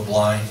ever go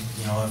blind.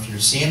 If you're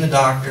seeing the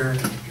doctor,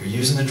 if you're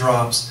using the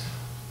drops,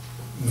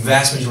 the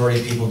vast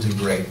majority of people do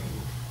great.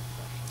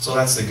 So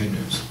that's the good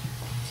news.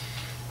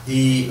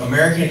 The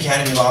American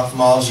Academy of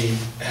Ophthalmology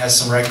has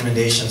some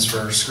recommendations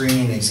for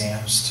screening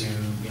exams to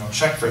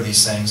check for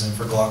these things and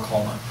for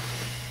glaucoma.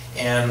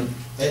 And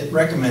it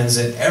recommends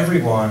that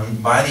everyone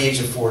by the age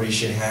of 40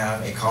 should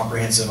have a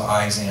comprehensive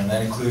eye exam.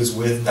 That includes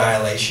with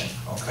dilation.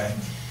 Okay.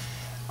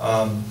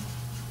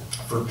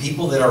 For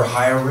people that are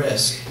higher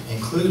risk,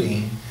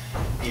 including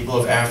people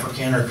of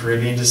African or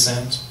Caribbean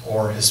descent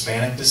or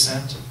Hispanic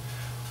descent,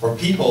 or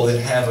people that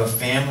have a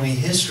family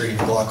history of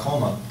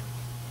glaucoma,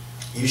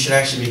 you should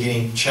actually be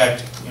getting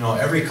checked,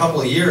 every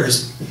couple of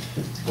years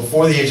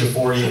before the age of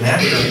 40 and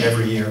after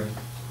every year.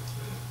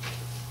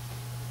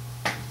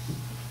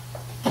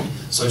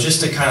 So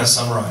just to kind of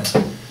summarize,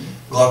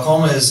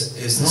 glaucoma is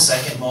the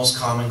second most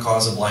common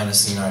cause of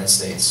blindness in the United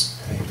States.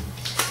 Okay?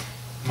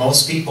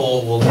 Most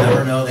people will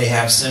never know they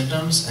have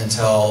symptoms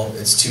until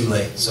it's too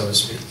late, so to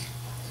speak.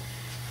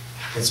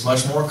 It's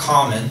much more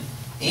common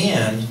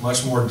and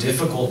much more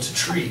difficult to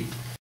treat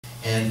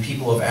in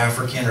people of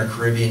African or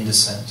Caribbean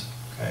descent.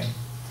 Okay?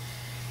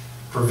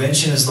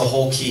 Prevention is the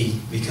whole key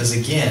because,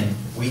 again,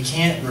 we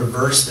can't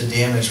reverse the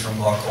damage from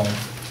glaucoma.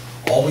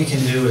 All we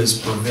can do is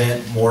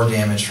prevent more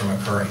damage from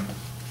occurring.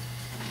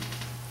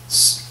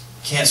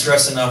 Can't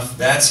stress enough,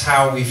 that's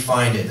how we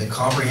find it, the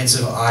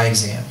comprehensive eye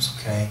exams.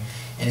 Okay?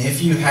 And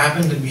if you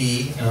happen to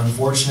be an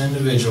unfortunate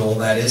individual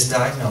that is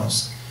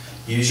diagnosed,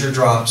 use your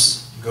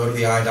drops, go to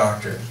the eye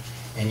doctor,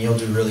 and you'll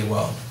do really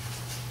well.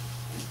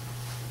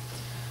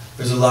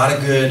 There's a lot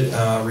of good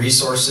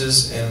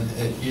resources, and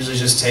it usually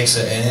just takes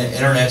an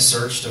internet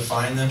search to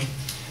find them.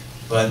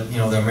 But you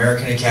know, the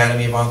American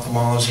Academy of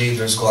Ophthalmology,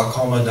 there's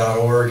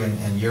glaucoma.org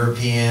and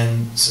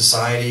European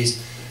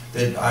societies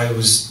that I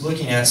was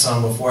looking at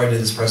some before I did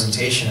this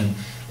presentation, and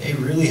they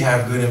really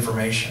have good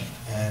information.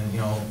 And you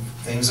know,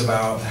 things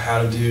about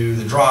how to do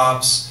the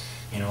drops,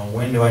 you know,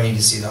 when do I need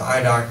to see the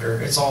eye doctor,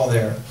 it's all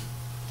there.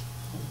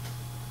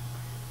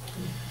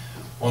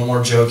 One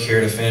more joke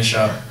here to finish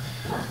up.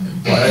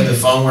 Why did the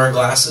phone wear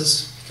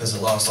glasses? Because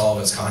it lost all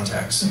of its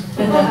contacts.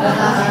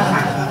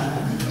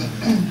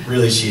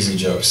 Really cheesy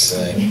jokes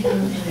today.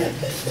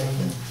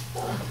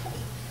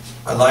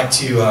 I'd like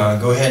to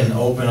go ahead and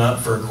open up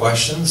for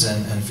questions,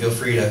 and feel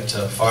free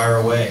to fire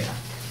away.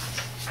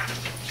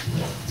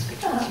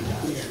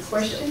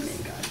 Questions?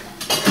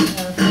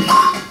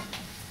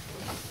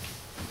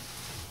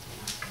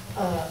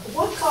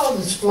 What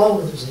causes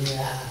floaters in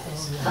your eyes?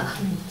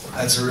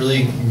 That's a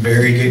really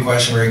very good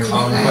question, very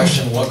common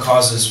question. What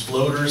causes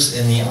floaters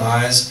in the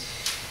eyes?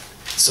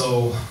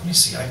 So let me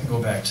see, I can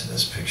go back to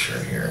this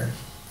picture here.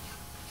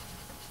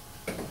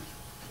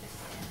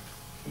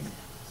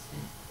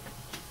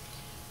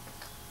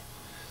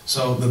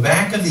 So the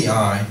back of the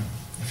eye,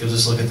 if you'll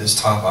just look at this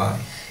top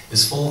eye,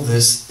 is full of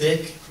this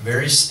thick,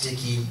 very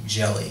sticky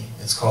jelly.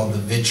 It's called the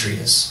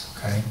vitreous,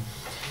 okay?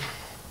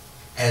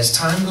 As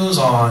time goes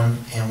on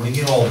and we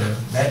get older,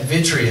 that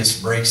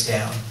vitreous breaks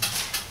down.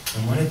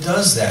 And when it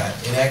does that,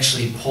 it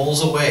actually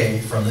pulls away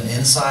from the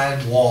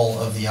inside wall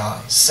of the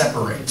eye,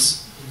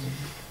 separates.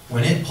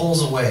 When it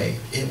pulls away,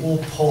 it will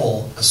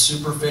pull a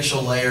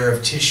superficial layer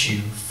of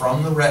tissue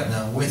from the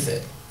retina with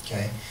it,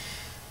 okay?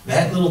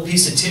 That little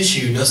piece of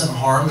tissue doesn't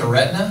harm the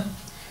retina,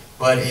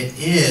 but it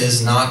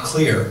is not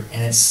clear,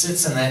 and it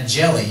sits in that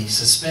jelly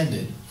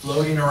suspended,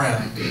 floating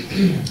around.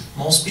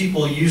 Most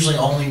people usually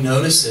only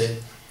notice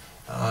it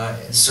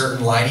in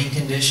certain lighting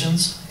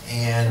conditions,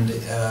 and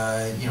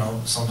you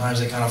know, sometimes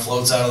it kind of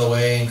floats out of the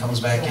way and comes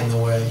back in the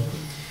way.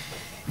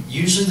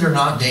 Usually they're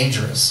not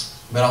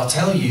dangerous, but I'll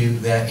tell you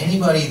that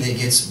anybody that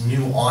gets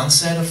new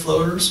onset of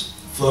floaters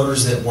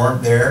that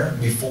weren't there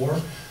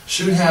before,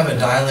 should have a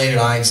dilated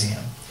eye exam.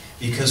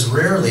 Because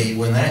rarely,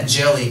 when that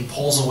jelly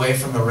pulls away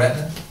from the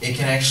retina, it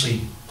can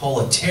actually pull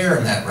a tear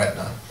in that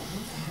retina.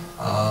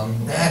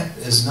 That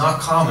is not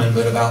common,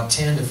 but about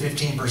 10 to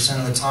 15%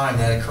 of the time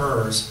that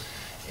occurs.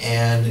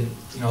 And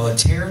you know, a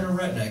tear in the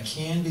retina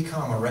can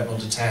become a retinal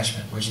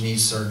detachment, which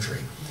needs surgery.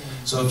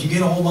 So if you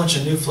get a whole bunch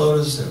of new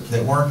floaters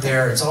that weren't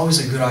there, it's always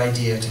a good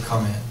idea to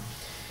come in.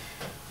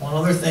 One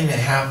other thing that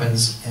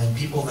happens in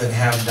people that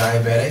have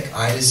diabetic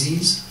eye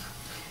disease,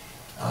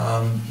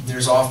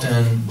 there's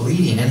often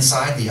bleeding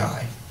inside the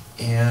eye.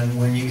 And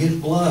when you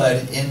get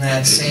blood in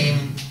that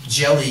same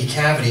jelly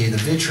cavity, the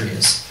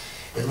vitreous,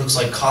 it looks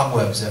like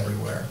cobwebs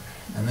everywhere.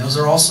 And those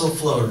are also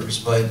floaters,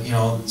 but you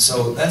know,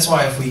 so that's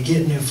why if we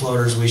get new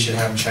floaters, we should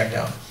have them checked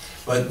out.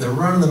 But the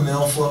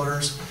run-of-the-mill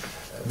floaters,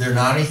 they're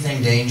not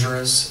anything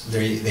dangerous.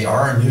 They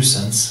are a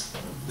nuisance.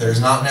 There's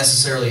not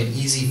necessarily an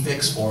easy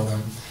fix for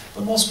them,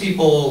 but most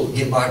people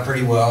get by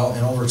pretty well,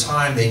 and over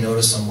time they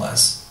notice them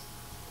less.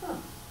 Go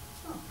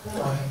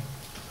ahead.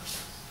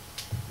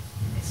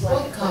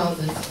 What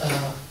causes,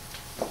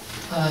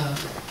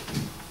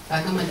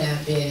 like I'm a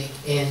diabetic,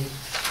 and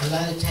a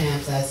lot of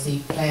times I see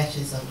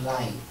flashes of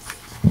light.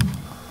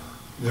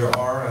 There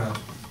are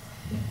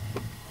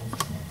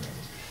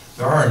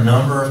a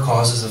number of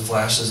causes of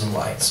flashes of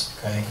lights,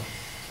 okay?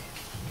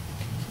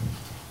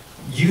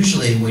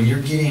 Usually when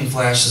you're getting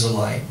flashes of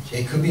light,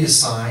 it could be a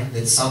sign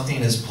that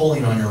something is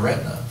pulling on your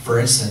retina. For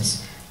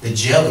instance, the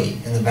jelly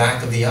in the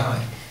back of the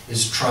eye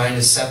is trying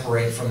to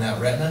separate from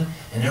that retina,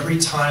 and every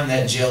time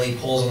that jelly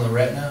pulls on the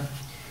retina,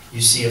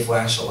 you see a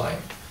flash of light.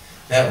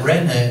 That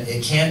retina,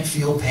 it can't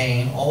feel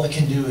pain, all it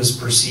can do is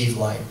perceive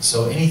light.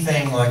 So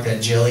anything like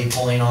that jelly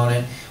pulling on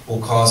it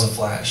will cause a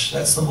flash.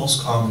 That's the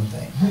most common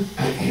thing.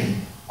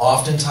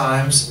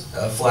 Oftentimes,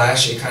 a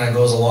flash, it kind of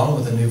goes along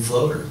with a new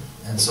floater.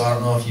 And so I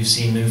don't know if you've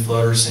seen new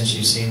floaters since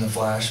you've seen the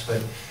flash,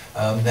 but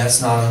that's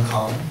not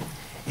uncommon.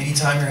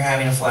 Anytime you're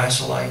having a flash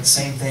of light,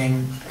 same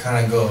thing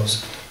kind of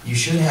goes. You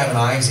should have an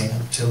eye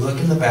exam to look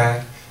in the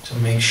back to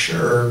make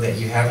sure that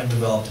you haven't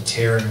developed a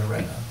tear in your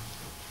retina.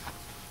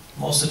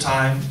 Most of the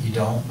time you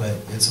don't, but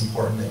it's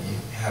important that you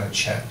have it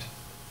checked.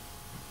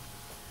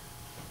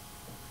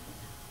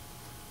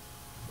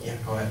 Yeah,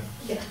 go ahead.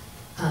 Yeah.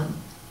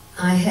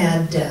 I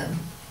had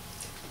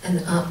an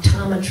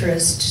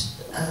optometrist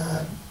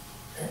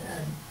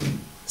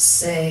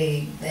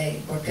say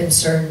they were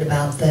concerned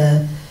about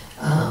the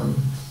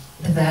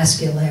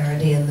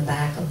vascularity in the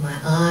back of my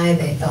eye.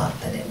 They thought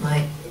that it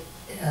might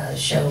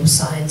show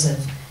signs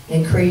of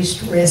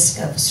increased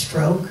risk of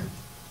stroke.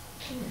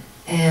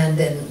 And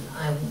then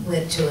I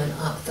went to an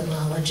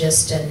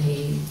ophthalmologist and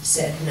he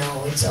said,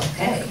 no, it's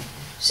okay.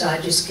 So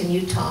can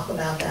you talk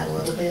about that a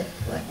little bit?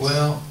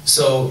 Well,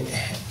 so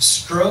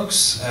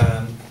strokes,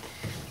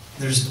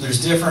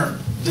 there's different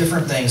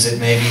things that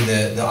maybe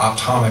the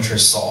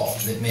optometrist saw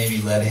that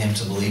maybe led him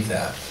to believe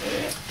that.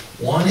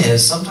 One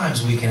is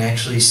sometimes we can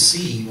actually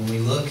see when we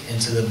look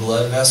into the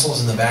blood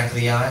vessels in the back of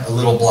the eye, a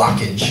little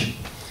blockage.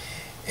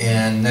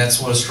 And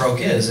that's what a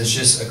stroke is. It's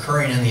just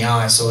occurring in the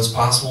eye, so it's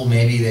possible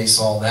maybe they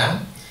saw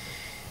that.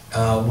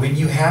 When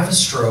you have a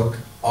stroke,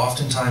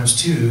 oftentimes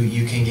too,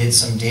 you can get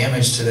some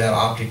damage to that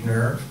optic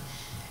nerve,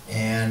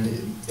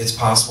 and it's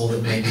possible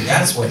that maybe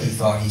that's what he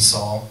thought he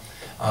saw.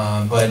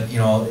 But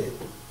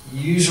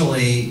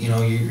usually,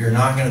 you're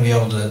not going to be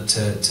able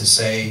to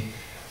say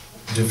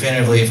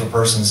definitively if a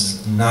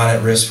person's not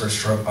at risk for a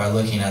stroke by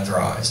looking at their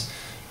eyes.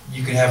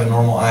 You could have a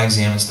normal eye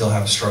exam and still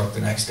have a stroke the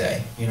next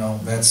day.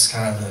 That's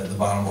kind of the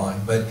bottom line.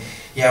 But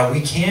yeah,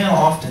 we can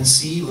often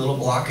see little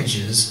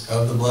blockages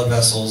of the blood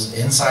vessels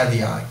inside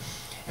the eye.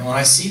 And when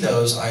I see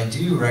those, I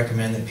do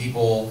recommend that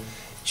people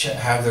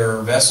have their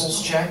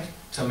vessels checked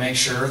to make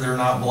sure they're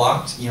not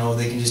blocked.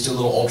 They can just do a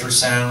little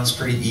ultrasound. It's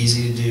pretty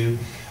easy to do.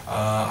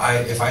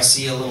 If I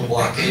see a little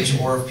blockage,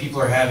 or if people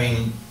are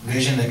having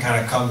vision that kind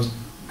of comes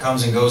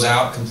and goes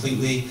out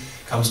completely,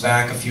 comes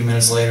back a few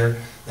minutes later,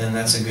 then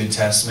that's a good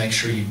test to make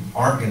sure you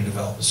aren't going to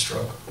develop a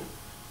stroke.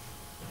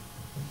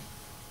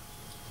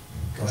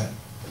 Go ahead.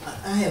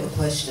 I have a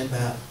question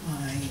about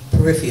my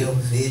peripheral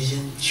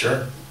vision.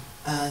 Sure.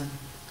 I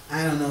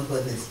don't know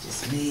whether it's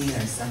just me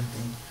or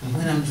something.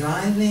 When I'm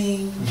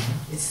driving,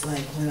 it's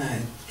like when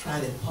I try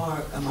to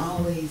park, I'm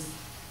always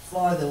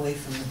farther away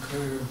from the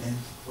curb than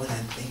what I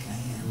think I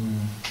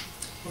am.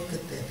 What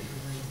could that be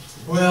related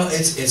to? Well,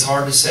 it's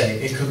hard to say.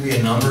 It could be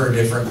a number of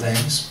different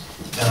things.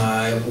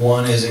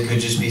 One is it could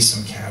just be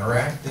some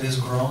cataract that has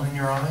grown in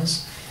your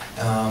eyes.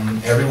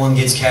 Everyone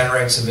gets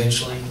cataracts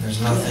eventually.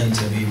 There's nothing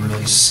to be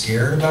really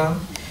scared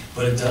about,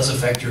 but it does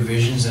affect your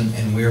visions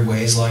in weird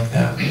ways like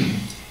that.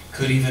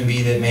 Could even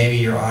be that maybe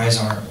your eyes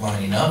aren't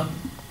lining up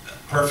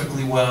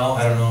perfectly well.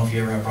 I don't know if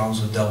you ever have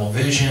problems with double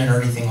vision or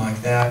anything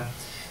like that.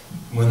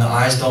 When the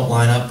eyes don't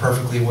line up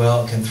perfectly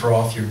well, it can throw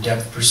off your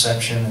depth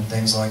perception and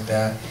things like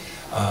that.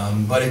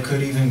 But it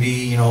could even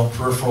be,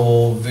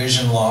 peripheral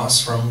vision loss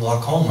from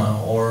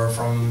glaucoma or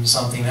from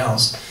something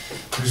else.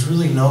 There's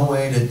really no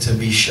way to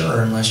be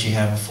sure unless you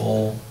have a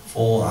full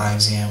eye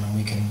exam, and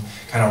we can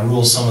kind of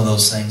rule some of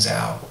those things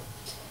out.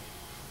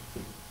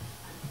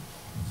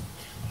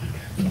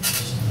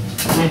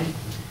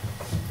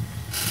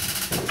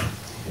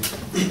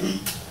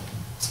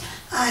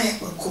 I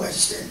have a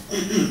question.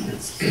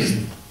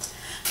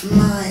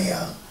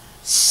 My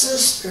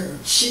sister,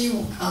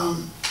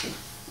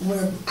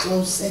 we're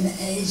close in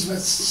age,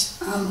 but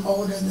I'm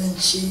older than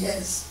she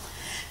is.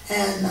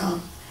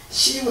 And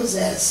she was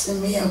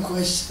asking me a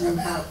question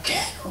about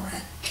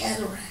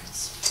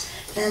cataracts.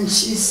 And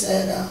she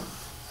said,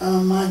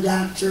 my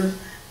doctor,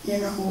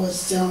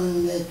 was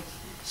telling that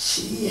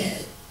she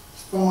had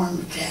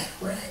formed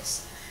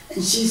cataracts.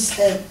 And she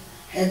said,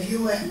 have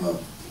you ever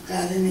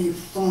got any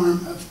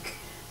form of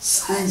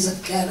signs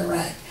of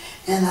cataract?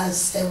 And I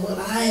said, well,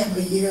 I have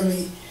a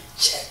yearly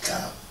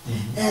checkup.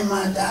 And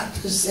my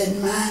doctor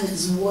said mine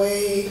is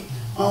way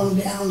on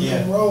down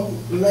the road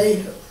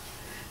later.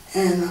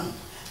 And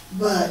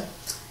but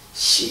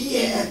she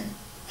had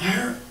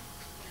her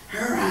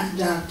eye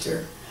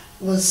doctor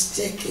was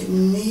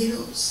sticking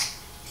needles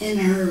in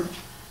her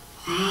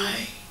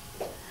eye.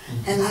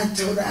 And I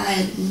told her I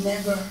had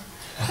never,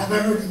 I've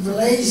heard of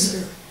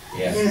laser,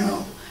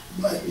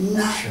 but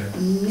not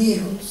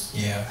needles.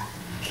 Yeah.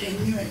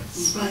 Can you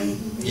explain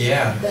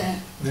that?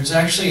 There's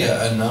actually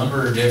a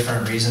number of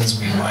different reasons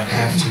we might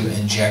have to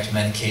inject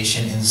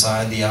medication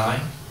inside the eye.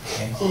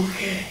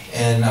 Okay.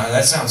 And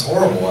that sounds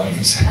horrible. I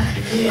mean,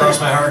 cross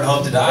my heart and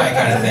hope to die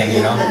kind of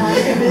thing,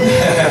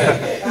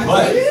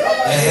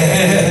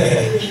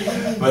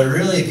 but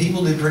really,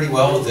 people do pretty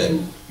well with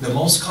it. The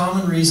most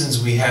common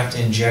reasons we have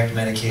to inject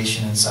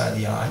medication inside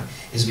the eye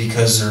is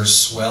because there's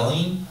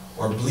swelling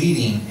or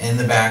bleeding in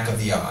the back of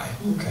the eye.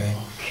 Okay.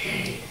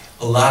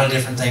 A lot of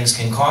different things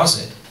can cause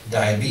it.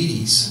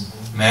 Diabetes,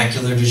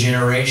 macular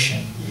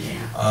degeneration,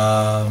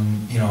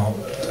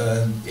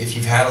 if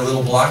you've had a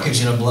little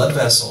blockage in a blood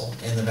vessel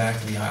in the back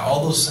of the eye,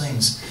 all those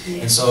things.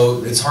 And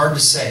so it's hard to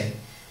say.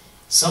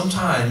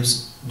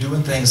 Sometimes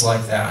doing things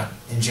like that,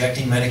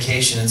 injecting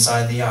medication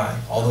inside the eye,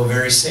 although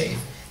very safe,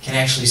 can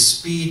actually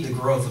speed the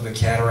growth of a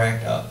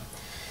cataract up.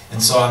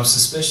 And so I'm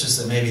suspicious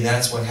that maybe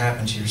that's what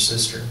happened to your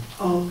sister.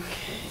 Okay.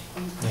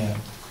 Yeah.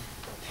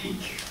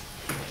 Thank you.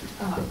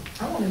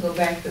 I want to go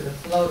back to the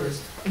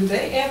floaters. Do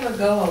they ever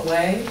go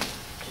away?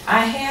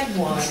 I had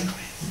one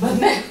But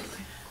now,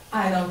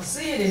 I don't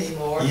see it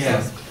anymore.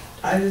 Yeah. So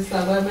I just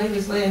thought, well, maybe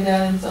it's laying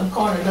down in some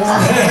corner.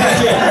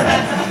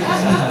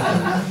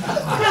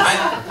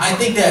 I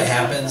think that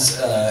happens.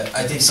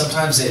 I think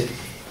sometimes it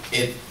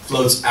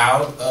floats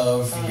out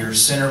of your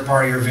center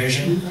part of your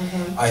vision.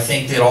 I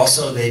think that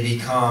also they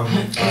become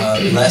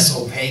less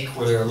opaque,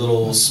 where they're a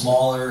little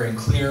smaller and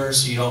clearer,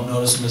 so you don't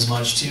notice them as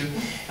much too.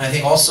 And I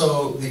think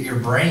also that your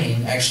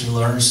brain actually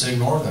learns to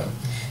ignore them.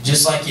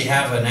 Just like you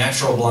have a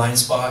natural blind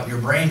spot, your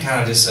brain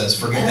kind of just says,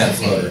 forget that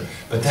floater.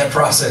 But that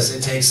process,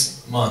 it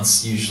takes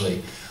months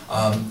usually.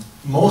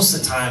 Most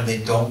of the time, they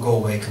don't go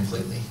away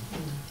completely.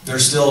 They're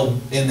still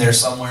in there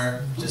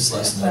somewhere, just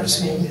less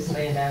noticeable. Just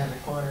laying down in the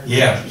corner.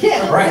 Yeah,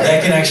 right,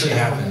 that can actually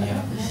happen,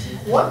 yeah.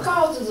 What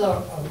causes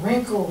a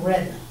wrinkled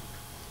retina?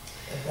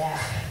 Is that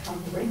a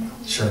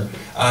wrinkle? Sure.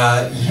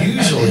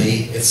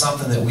 Usually, it's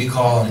something that we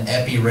call an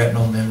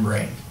epiretinal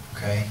membrane,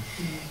 okay?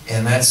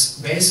 And that's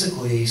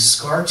basically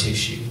scar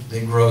tissue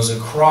that grows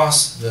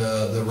across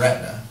the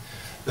retina.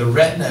 The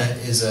retina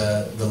is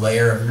the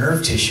layer of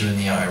nerve tissue in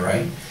the eye,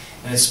 right?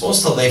 And it's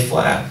supposed to lay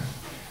flat.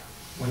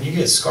 When you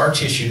get scar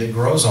tissue that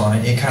grows on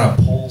it, it kind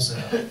of pulls it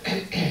up,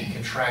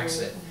 contracts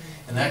it,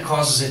 and that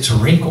causes it to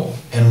wrinkle.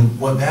 And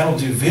what that'll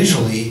do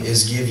visually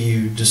is give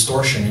you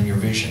distortion in your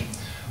vision,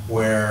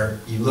 where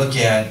you look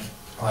at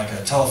like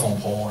a telephone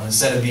pole, and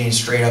instead of being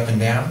straight up and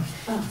down,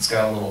 it's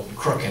got a little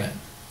crook in it.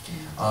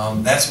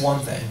 That's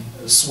one thing.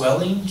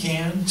 Swelling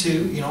can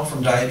too, you know,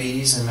 from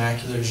diabetes and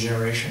macular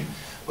degeneration,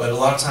 but a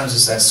lot of times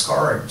it's that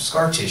scar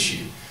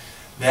tissue.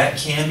 That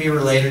can be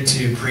related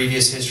to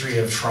previous history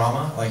of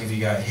trauma, like if you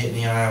got hit in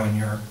the eye when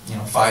you're,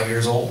 5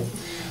 years old.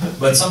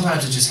 But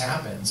sometimes it just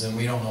happens, and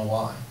we don't know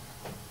why.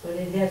 But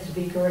it has to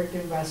be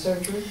corrected by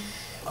surgery?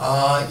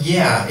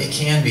 Yeah, it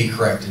can be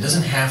corrected. It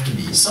doesn't have to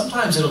be.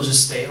 Sometimes it'll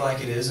just stay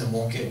like it is and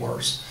won't get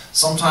worse.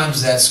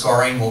 Sometimes that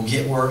scarring will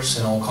get worse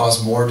and it'll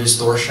cause more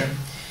distortion.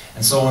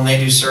 And so when they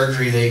do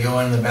surgery, they go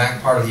in the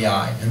back part of the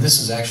eye, and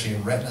this is actually a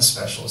retina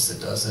specialist that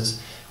does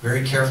this,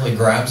 very carefully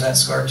grabs that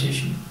scar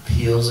tissue,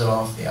 peels it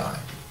off the eye.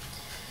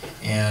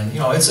 And,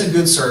 it's a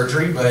good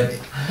surgery, but,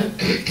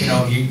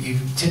 you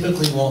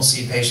typically won't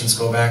see patients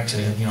go back to,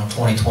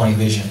 20/20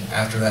 vision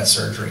after that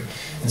surgery.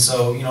 And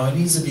so, it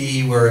needs to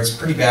be where it's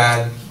pretty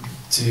bad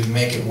to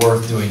make it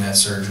worth doing that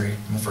surgery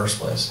in the first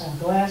place.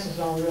 Glasses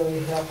don't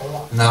really help a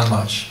lot. Not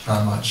much,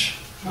 not much.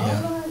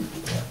 Yeah.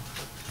 Yeah.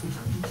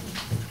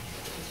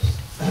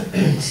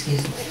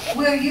 Excuse me.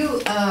 Will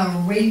you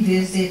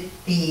revisit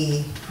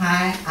the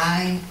high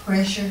eye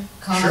pressure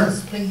cause, Sure.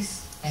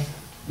 please?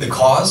 The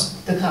cause?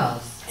 The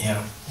cause.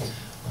 Yeah.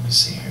 Let me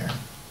see here.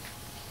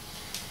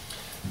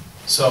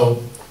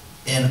 So,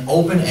 in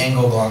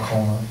open-angle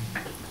glaucoma,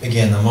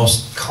 again, the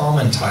most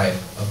common type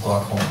of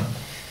glaucoma,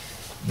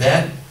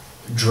 that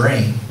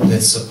drain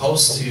that's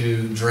supposed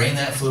to drain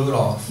that fluid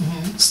off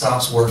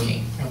stops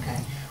working. Okay.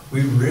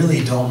 We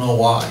really don't know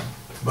why,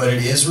 but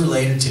it is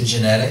related to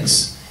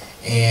genetics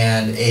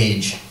and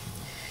age.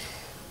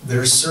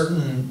 There's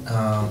certain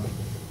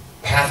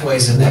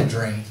pathways in that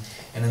drain,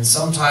 and in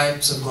some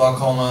types of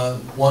glaucoma,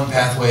 one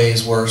pathway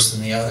is worse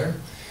than the other.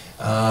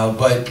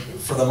 But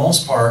for the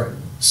most part,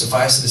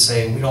 suffice it to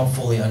say, we don't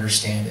fully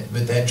understand it,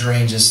 but that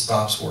drain just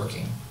stops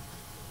working.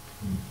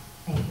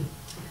 Thank you.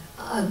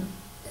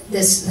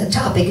 The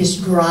topic is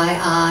dry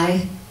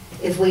eye.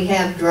 If we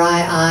have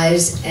dry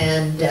eyes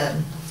and,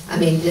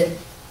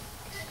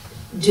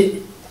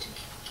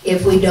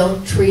 if we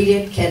don't treat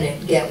it, can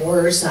it get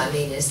worse?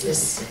 Is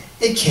this...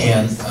 It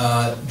can.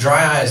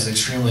 Dry eye is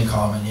extremely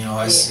common.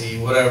 I see,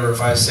 whatever, if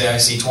I say I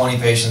see 20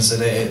 patients a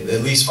day,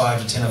 at least 5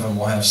 to 10 of them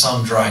will have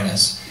some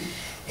dryness.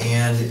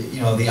 And,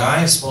 the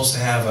eye is supposed to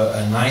have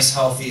a nice,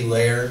 healthy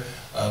layer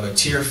of a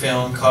tear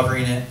film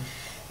covering it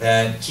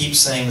that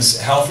keeps things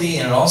healthy,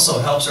 and it also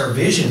helps our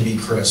vision be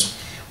crisp.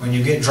 When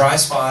you get dry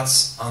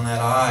spots on that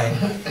eye,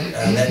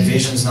 that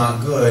vision's not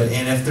good.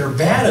 And if they're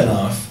bad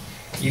enough,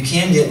 you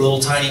can get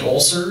little tiny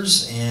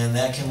ulcers, and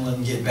that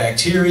can get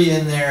bacteria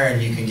in there,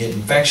 and you can get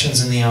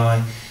infections in the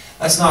eye.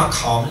 That's not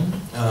common,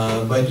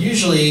 but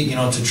usually,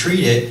 to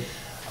treat it,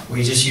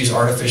 we just use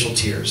artificial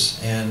tears.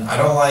 And I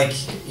don't like,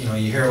 you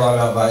hear a lot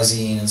about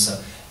Visine and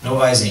stuff. No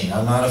Visine,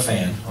 I'm not a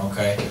fan,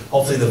 okay?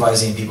 Hopefully the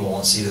Visine people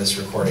won't see this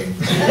recording.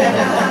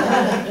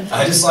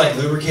 I just like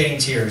lubricating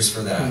tears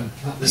for that.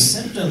 The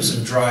symptoms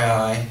of dry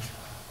eye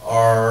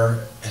are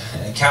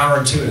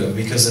counterintuitive,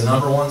 because the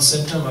 #1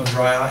 symptom of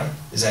dry eye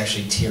is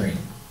actually tearing.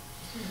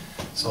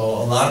 So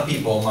a lot of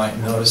people might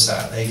notice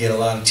that. They get a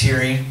lot of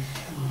tearing,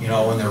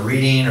 when they're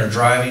reading or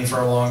driving for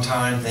a long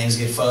time, things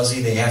get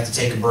fuzzy, they have to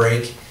take a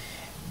break,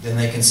 then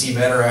they can see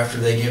better after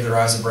they give their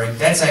eyes a break.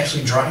 That's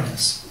actually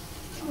dryness.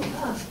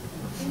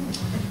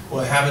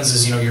 What happens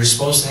is, you're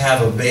supposed to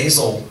have a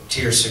basal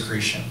tear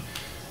secretion,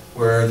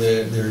 where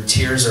the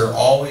tears are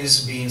always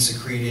being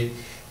secreted.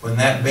 When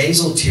that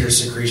basal tear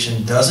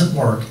secretion doesn't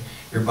work,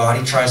 your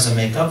body tries to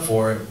make up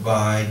for it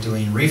by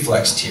doing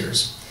reflex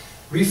tears.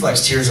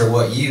 Reflex tears are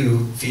what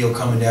you feel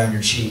coming down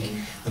your cheek.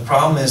 The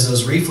problem is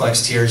those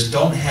reflex tears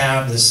don't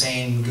have the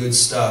same good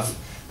stuff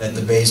that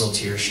the basal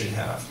tears should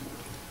have.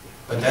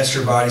 But that's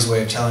your body's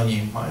way of telling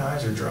you, my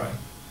eyes are dry.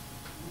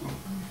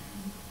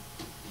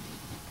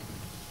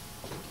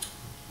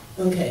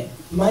 Okay,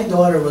 my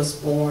daughter was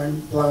born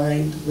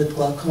blind with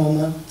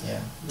glaucoma Yeah.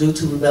 due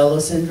to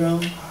rubella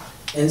syndrome.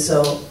 And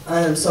so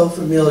I am so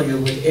familiar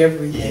with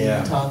everything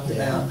Yeah. you talked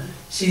about.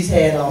 She's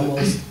had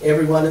almost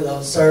every one of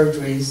those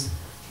surgeries,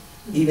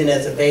 even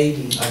as a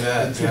baby. I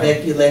bet, The yeah.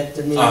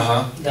 trabeculectomy,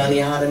 Uh-huh.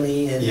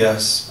 goniotomy, and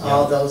Yes.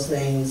 all those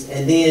things.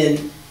 And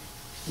then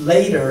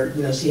later,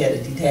 you know, she had a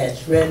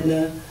detached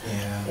retina,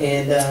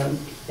 Yeah.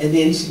 and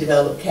then she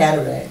developed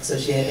cataracts, so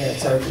she had to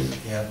have surgery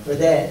Yeah. for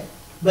that.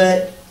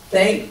 But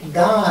thank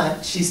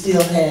God she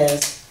still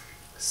has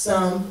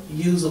some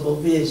usable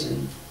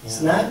vision. It's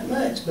Yeah. not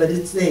much, but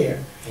it's there.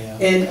 Yeah.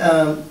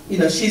 And, you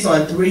know, she's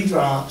on 3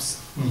 drops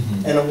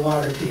Mhm. and a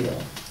water pill.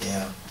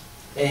 Yeah.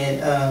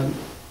 And,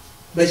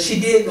 but she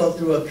did go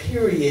through a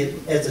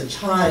period as a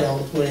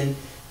child when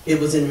it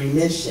was in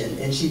remission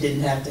and she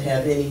didn't have to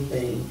have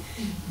anything.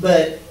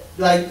 But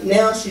like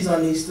now she's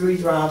on these 3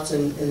 drops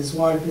and this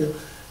water pill.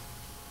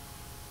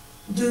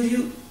 Do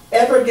you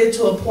ever get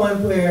to a point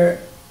where,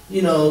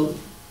 you know,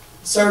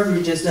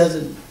 surgery just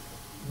doesn't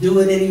do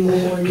it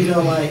anymore, you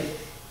know, like?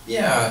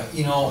 Yeah,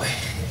 you know,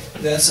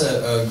 that's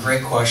a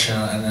great question,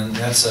 and then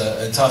that's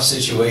a tough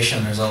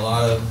situation. There's a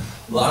lot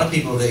of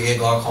people that get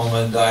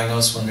glaucoma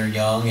diagnosed when they're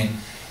young, and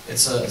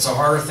it's a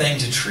harder thing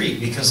to treat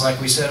because, like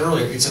we said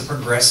earlier, it's a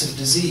progressive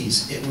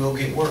disease. It will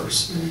get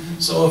worse. Mm-hmm.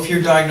 So if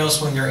you're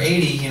diagnosed when you're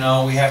 80, you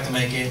know, we have to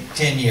make it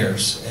 10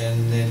 years,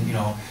 and then, you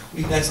know,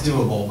 that's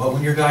doable. But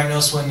when you're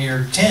diagnosed when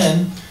you're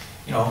 10,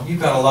 you know, you've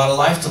got a lot of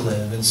life to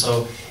live, and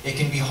so it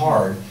can be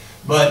hard.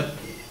 But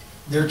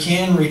there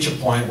can reach a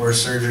point where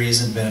surgery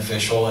isn't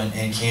beneficial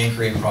and can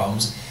create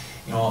problems.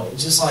 You know,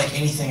 just like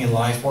anything in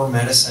life or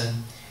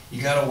medicine,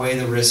 you got to weigh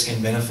the risk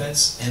and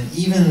benefits. And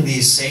even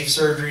these safe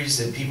surgeries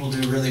that people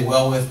do really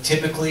well with,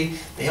 typically,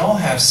 they all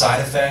have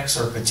side effects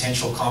or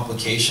potential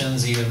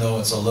complications, even though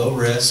it's a low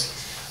risk.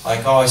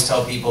 Like I always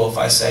tell people, if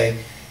I say,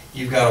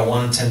 you've got a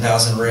 1 in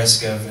 10,000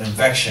 risk of an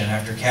infection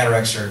after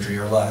cataract surgery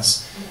or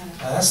less,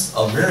 that's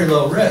a very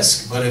low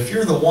risk. But if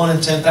you're the 1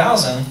 in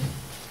 10,000,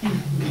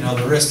 you know,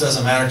 the risk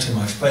doesn't matter too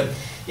much. But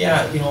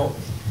yeah, you know,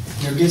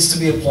 there gets to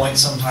be a point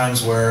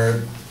sometimes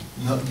where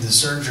the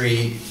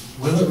surgery,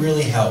 will it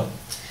really help?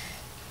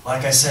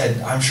 Like I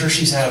said, I'm sure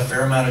she's had a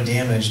fair amount of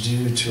damage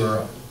due to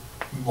her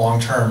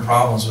long-term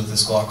problems with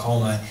this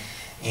glaucoma.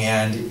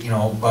 And, you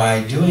know,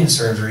 by doing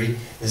surgery,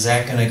 is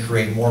that going to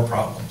create more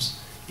problems?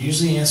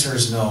 Usually the answer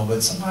is no,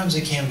 but sometimes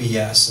it can be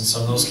yes. And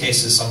so in those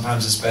cases,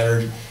 sometimes it's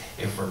better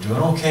if we're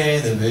doing okay,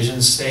 the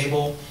vision's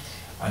stable.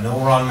 I know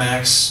we're on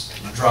max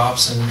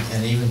drops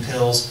and even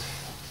pills,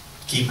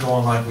 keep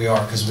going like we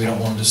are because we don't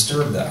want to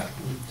disturb that.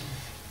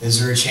 Is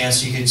there a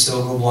chance you could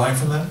still go blind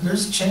from that?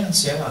 There's a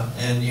chance, yeah.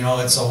 And you know,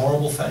 it's a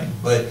horrible thing,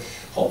 but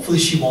hopefully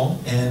she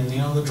won't. And you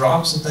know, the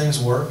drops and things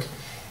work.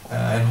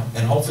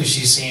 And hopefully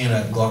she's seeing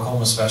a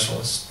glaucoma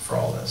specialist for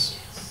all this.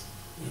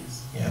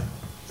 Yes. Yeah.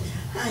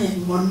 I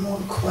had one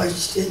more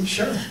question.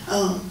 Sure.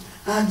 I'm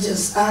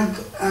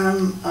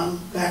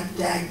got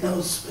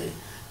diagnosed with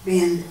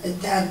being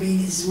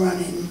diabetes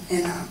running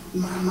in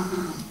my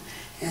mom,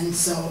 and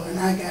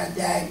I got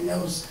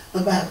diagnosed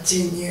about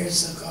 10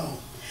 years ago,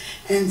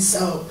 and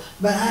so,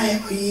 but I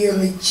have a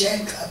yearly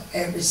checkup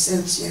ever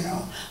since, you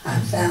know, I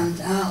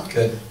found out.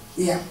 Good.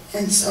 Yeah,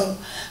 and so,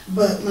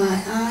 but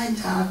my eye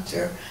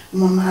doctor,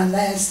 when my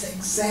last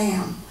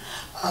exam,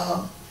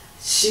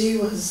 she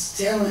was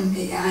telling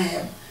me I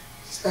have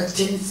a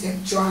tendency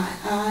of dry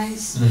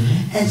eyes,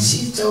 and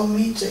she told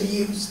me to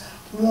use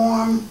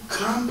warm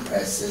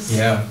compresses.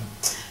 Yeah.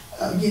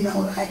 You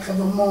know, like of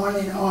a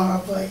morning or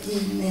of an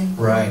evening.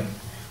 Right.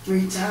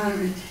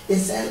 Retirement.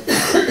 Is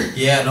that?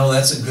 Yeah, no,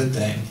 that's a good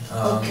thing.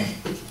 Okay.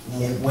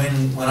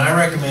 When I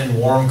recommend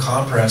warm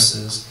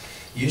compresses,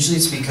 usually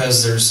it's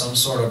because there's some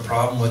sort of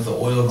problem with the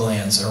oil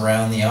glands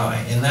around the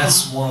eye, and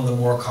that's one of the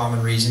more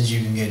common reasons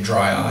you can get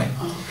dry eye.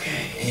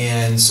 Okay.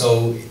 And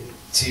so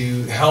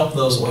to help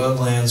those oil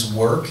glands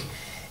work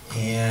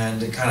and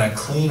to kind of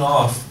clean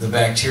off the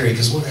bacteria,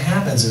 because what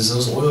happens is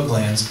those oil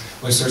glands,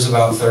 which there's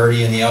about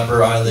 30 in the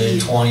upper eyelid,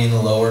 20 in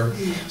the lower, so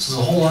there's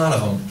a whole lot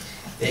of them.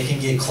 They can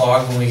get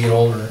clogged when we get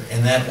older,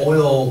 and that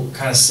oil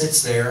kind of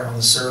sits there on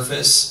the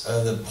surface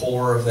of the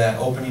pore of that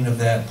opening of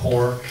that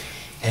pore,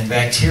 and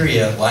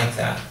bacteria like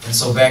that. And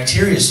so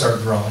bacteria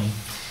start growing,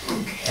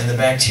 and the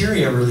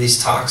bacteria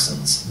release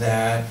toxins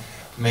that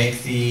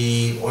make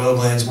the oil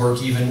glands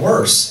work even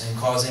worse and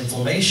cause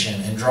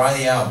inflammation and dry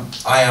the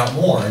eye out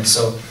more. And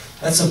so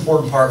that's an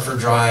important part for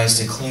dry eyes,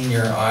 to clean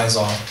your eyes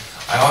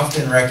off. I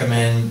often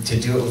recommend to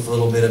do it with a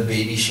little bit of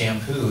baby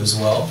shampoo as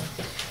well,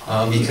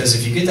 because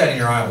if you get that in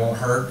your eye, it won't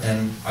hurt.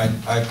 And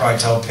I probably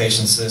tell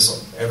patients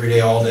this every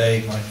day, all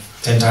day, like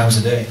 10 times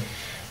a day.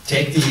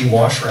 Take the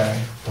wash rag,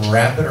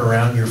 wrap it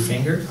around your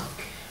finger,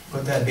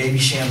 put that baby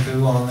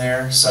shampoo on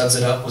there, suds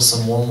it up with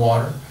some warm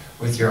water.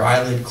 With your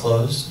eyelid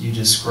closed, you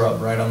just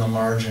scrub right on the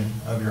margin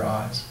of your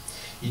eyes.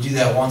 You do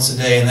that once a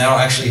day, and that'll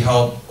actually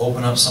help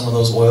open up some of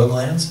those oil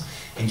glands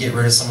and get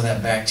rid of some of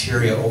that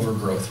bacteria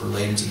overgrowth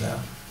related to that.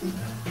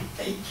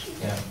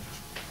 Yeah.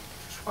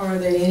 Are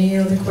there any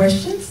other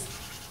questions?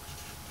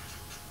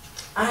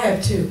 I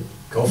have two.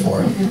 Go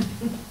for it.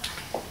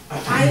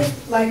 I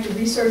like to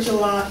research a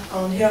lot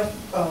on health,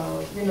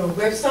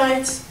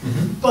 websites,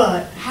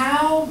 but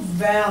how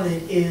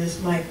valid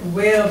is like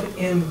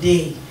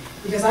WebMD?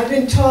 Because I've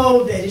been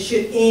told that it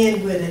should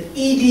end with an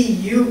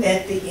edu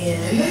at the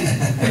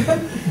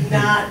end,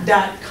 not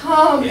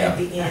 .com at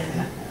the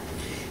end.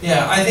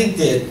 Yeah, I think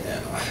that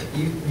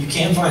you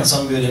can find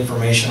some good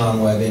information on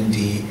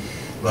WebMD,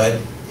 but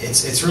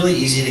it's really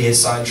easy to get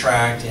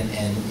sidetracked, and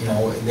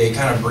they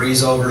kind of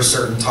breeze over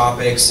certain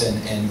topics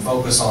and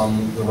focus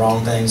on the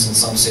wrong things in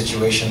some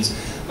situations.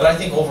 But I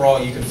think overall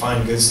you can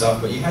find good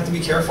stuff, but you have to be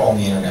careful on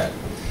the internet.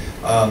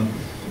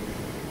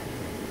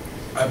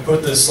 I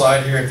put this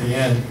slide here at the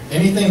end.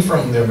 Anything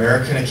from the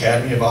American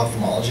Academy of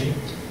Ophthalmology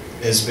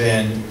has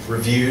been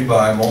reviewed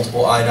by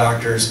multiple eye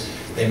doctors.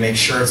 They make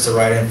sure it's the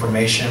right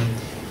information.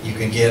 You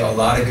can get a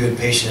lot of good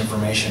patient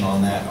information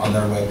on that on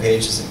their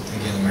webpage. It's,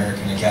 again,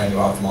 American Academy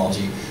of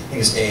Ophthalmology. I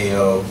think it's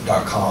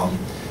AAO.com.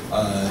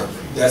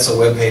 That's a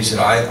webpage that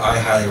I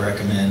highly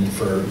recommend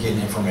for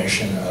getting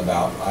information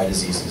about eye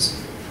diseases.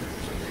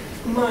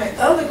 My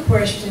other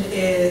question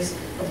is,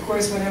 of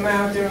course, when I'm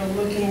out there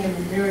looking and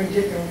reviewing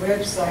different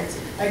websites,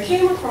 I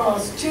came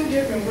across 2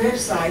 different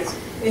websites,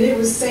 and it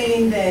was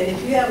saying that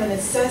if you have an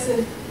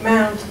excessive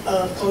amount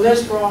of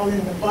cholesterol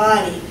in the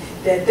body,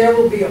 that there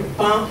will be a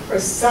bump or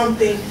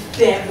something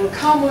that will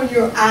come on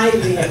your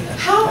eyelid.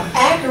 How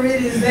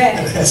accurate is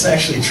that? That's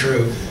actually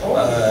true.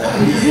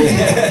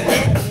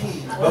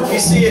 But we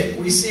see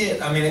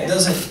it, I mean, it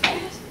doesn't,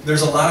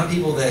 there's a lot of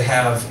people that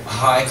have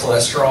high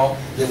cholesterol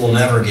that will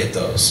never get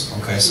those,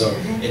 okay? So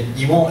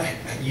you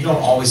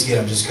don't always get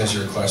them just because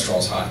your cholesterol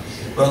is high.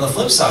 But on the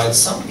flip side,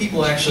 some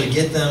people actually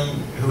get them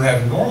who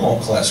have normal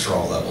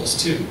cholesterol levels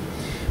too.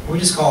 We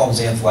just call them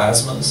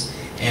xanthelasmas,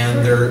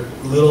 and they're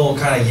little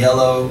kind of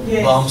yellow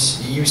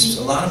bumps.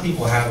 A lot of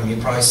people have them, you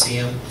probably see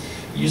them.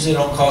 Usually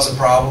don't cause a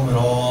problem at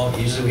all.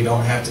 Usually we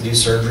don't have to do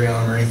surgery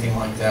on them or anything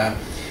like that.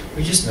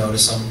 We just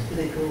notice them. Do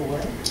they go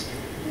away?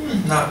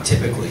 Not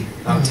typically,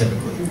 not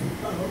typically.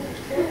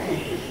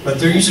 But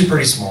they're usually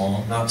pretty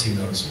small, not too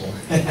noticeable.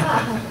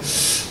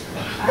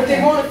 But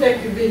they won't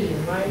affect your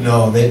vision, right?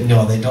 No, they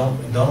don't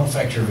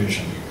affect your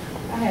vision.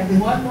 I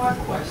have one more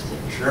question.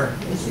 Sure.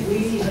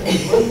 Keep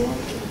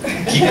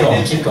Keep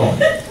going, keep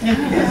going.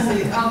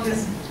 all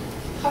this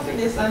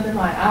puffiness under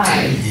my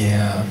eyes.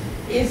 Yeah.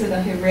 Is it a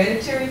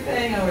hereditary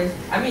thing, or is,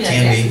 I mean, I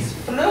Can guess be. it's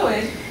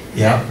fluid.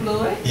 Yeah.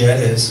 Fluid? Yeah,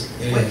 it is.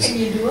 It What is. can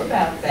you do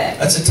about that?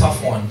 That's a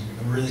tough one,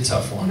 a really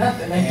tough one.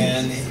 Nothing.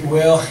 And,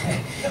 well,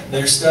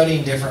 they're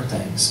studying different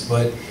things.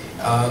 But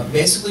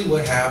basically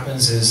what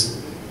happens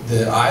is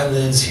the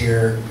eyelids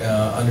here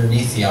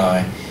underneath the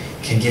eye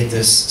can get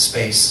this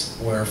space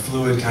where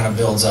fluid kind of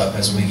builds up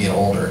as we get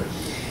older.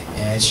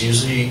 And it's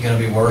usually going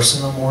to be worse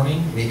in the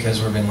morning because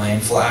we've been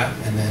laying flat,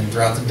 and then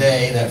throughout the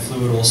day that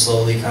fluid will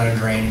slowly kind of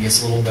drain and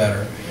gets a little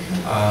better.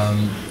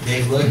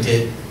 They've looked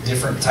at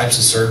different types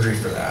of surgery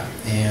for that,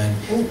 and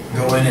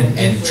go in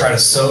and try to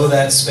sew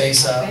that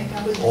space up,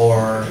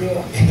 or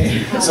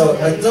so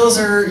those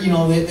are,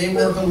 they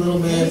work a little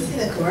You bit. see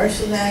the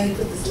commercial now, you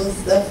put this little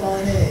stuff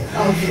on it,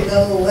 it'll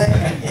go away.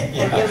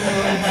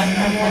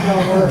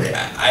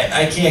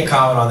 I can't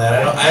comment on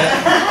that.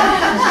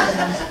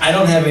 I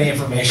don't have any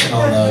information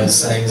on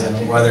those things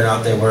and whether or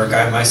not they work.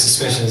 My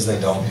suspicion is they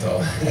don't,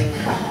 though. They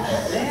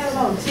have it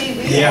on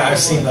TV. Yeah, I've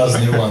seen those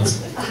new ones.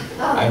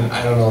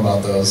 I don't know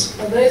about those.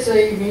 Well, they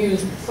say you can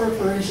use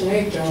perforation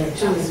H on it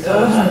too,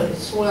 because of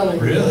swelling.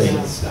 Really?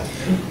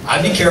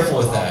 I'd be careful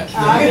with that.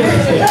 I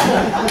would suggest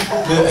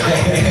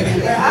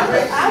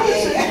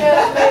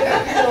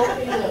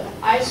maybe, either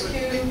ice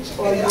cubes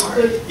or you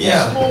put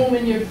spoon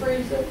in your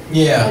freezer.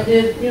 Yeah. I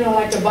did,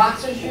 like the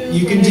boxers use.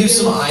 You can do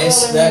some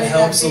ice, that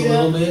helps a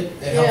little bit.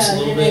 It helps a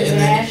little bit. And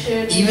then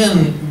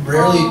even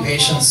rarely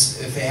patients,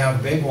 if they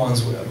have big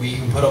ones, we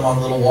can put them on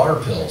little water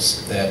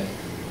pills that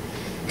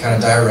kind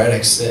of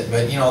diuretics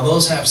but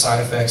those have side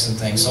effects and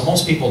things, so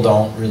most people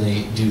don't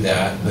really do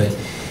that. But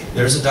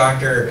there's a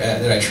doctor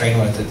that I train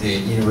with at the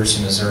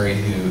University of Missouri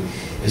who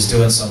is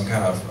doing some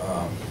kind of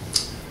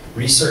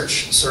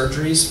research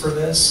surgeries for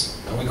this.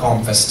 We call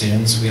them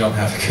festoons. We don't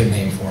have a good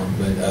name for them,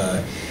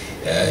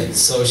 but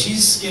so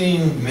she's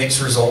getting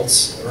mixed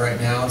results right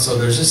now, and so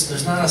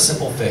there's not a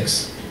simple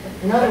fix.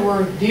 In other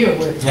words, deal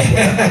with it.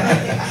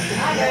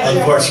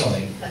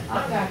 Unfortunately.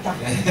 I got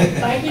you.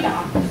 Thank you,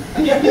 Doc.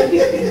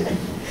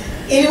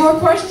 Any more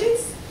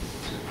questions?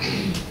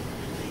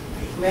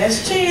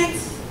 Last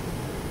chance.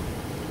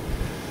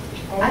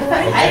 I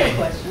have a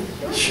question.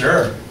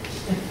 Sure.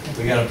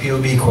 We got a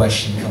POB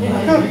question coming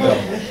up.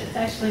 It's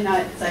actually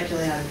not a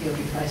POB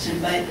question,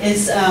 but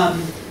it's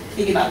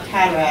thinking about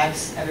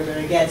cataracts.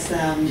 Everybody gets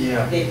them.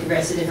 Yeah. They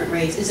progress at different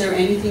rates. Is there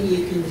anything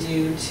you can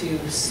do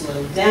to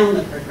slow down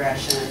the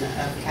progression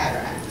of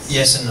cataracts?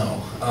 Yes and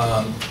no.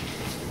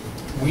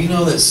 We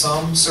know that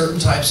some certain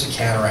types of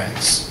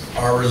cataracts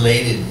are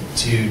related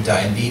to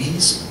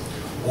diabetes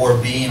or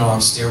being on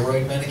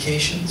steroid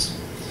medications.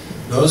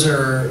 those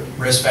are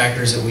risk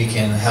factors that we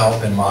can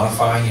help and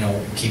modify,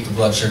 keep the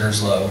blood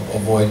sugars low,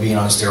 avoid being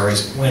on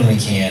steroids when we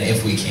can,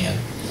 if we can.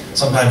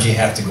 Sometimes you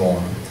have to go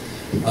on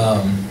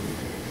them.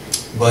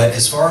 But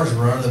as far as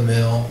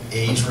run-of-the-mill,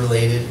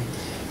 age-related,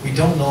 we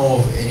don't know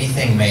of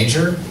anything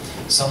major.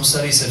 Some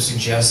studies have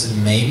suggested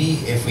maybe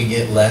if we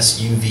get less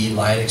UV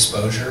light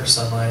exposure,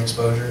 sunlight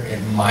exposure,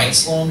 it might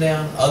slow them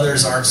down.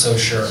 Others aren't so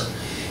sure.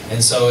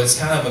 And so it's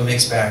kind of a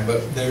mixed bag,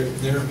 but there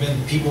have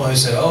been people who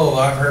said, oh,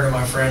 I've heard of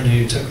my friend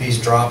who took these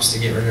drops to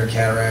get rid of their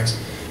cataracts.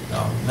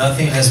 No,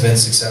 nothing has been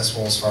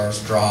successful as far as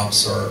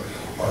drops or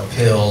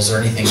pills or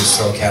anything to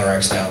slow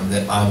cataracts down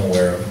that I'm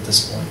aware of at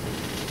this point.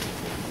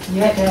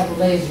 You have to have a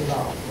laser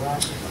off,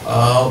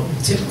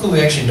 right? Typically,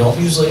 we actually don't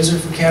use laser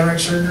for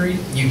cataract surgery.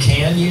 You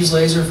can use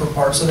laser for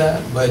parts of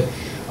that, but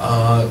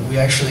we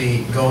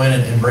actually go in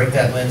and break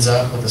that lens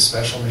up with a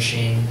special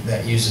machine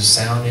that uses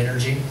sound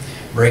energy,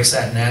 breaks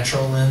that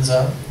natural lens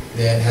up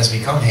that has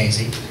become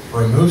hazy,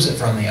 removes it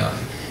from the eye,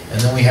 and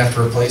then we have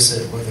to replace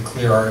it with a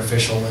clear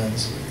artificial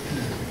lens.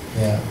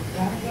 Yeah.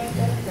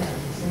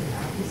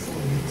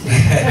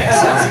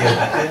 Sounds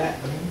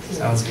good.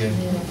 Sounds good.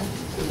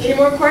 Any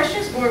more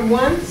questions? Going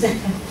once,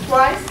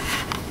 twice?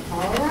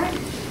 All right.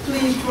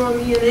 Please join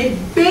me in a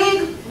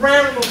big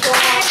round of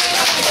applause.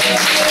 Thank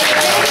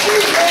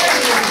you very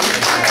much.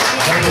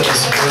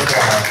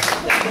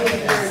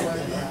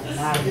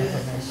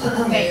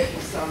 Thank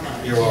you so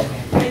much. You're welcome.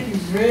 Thank you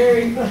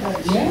very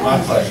much. My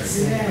pleasure.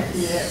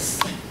 Yes.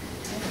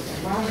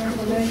 A lot of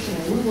information,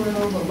 and we went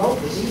over both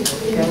of these.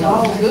 It was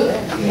all good.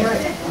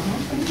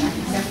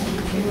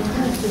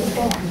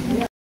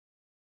 Right.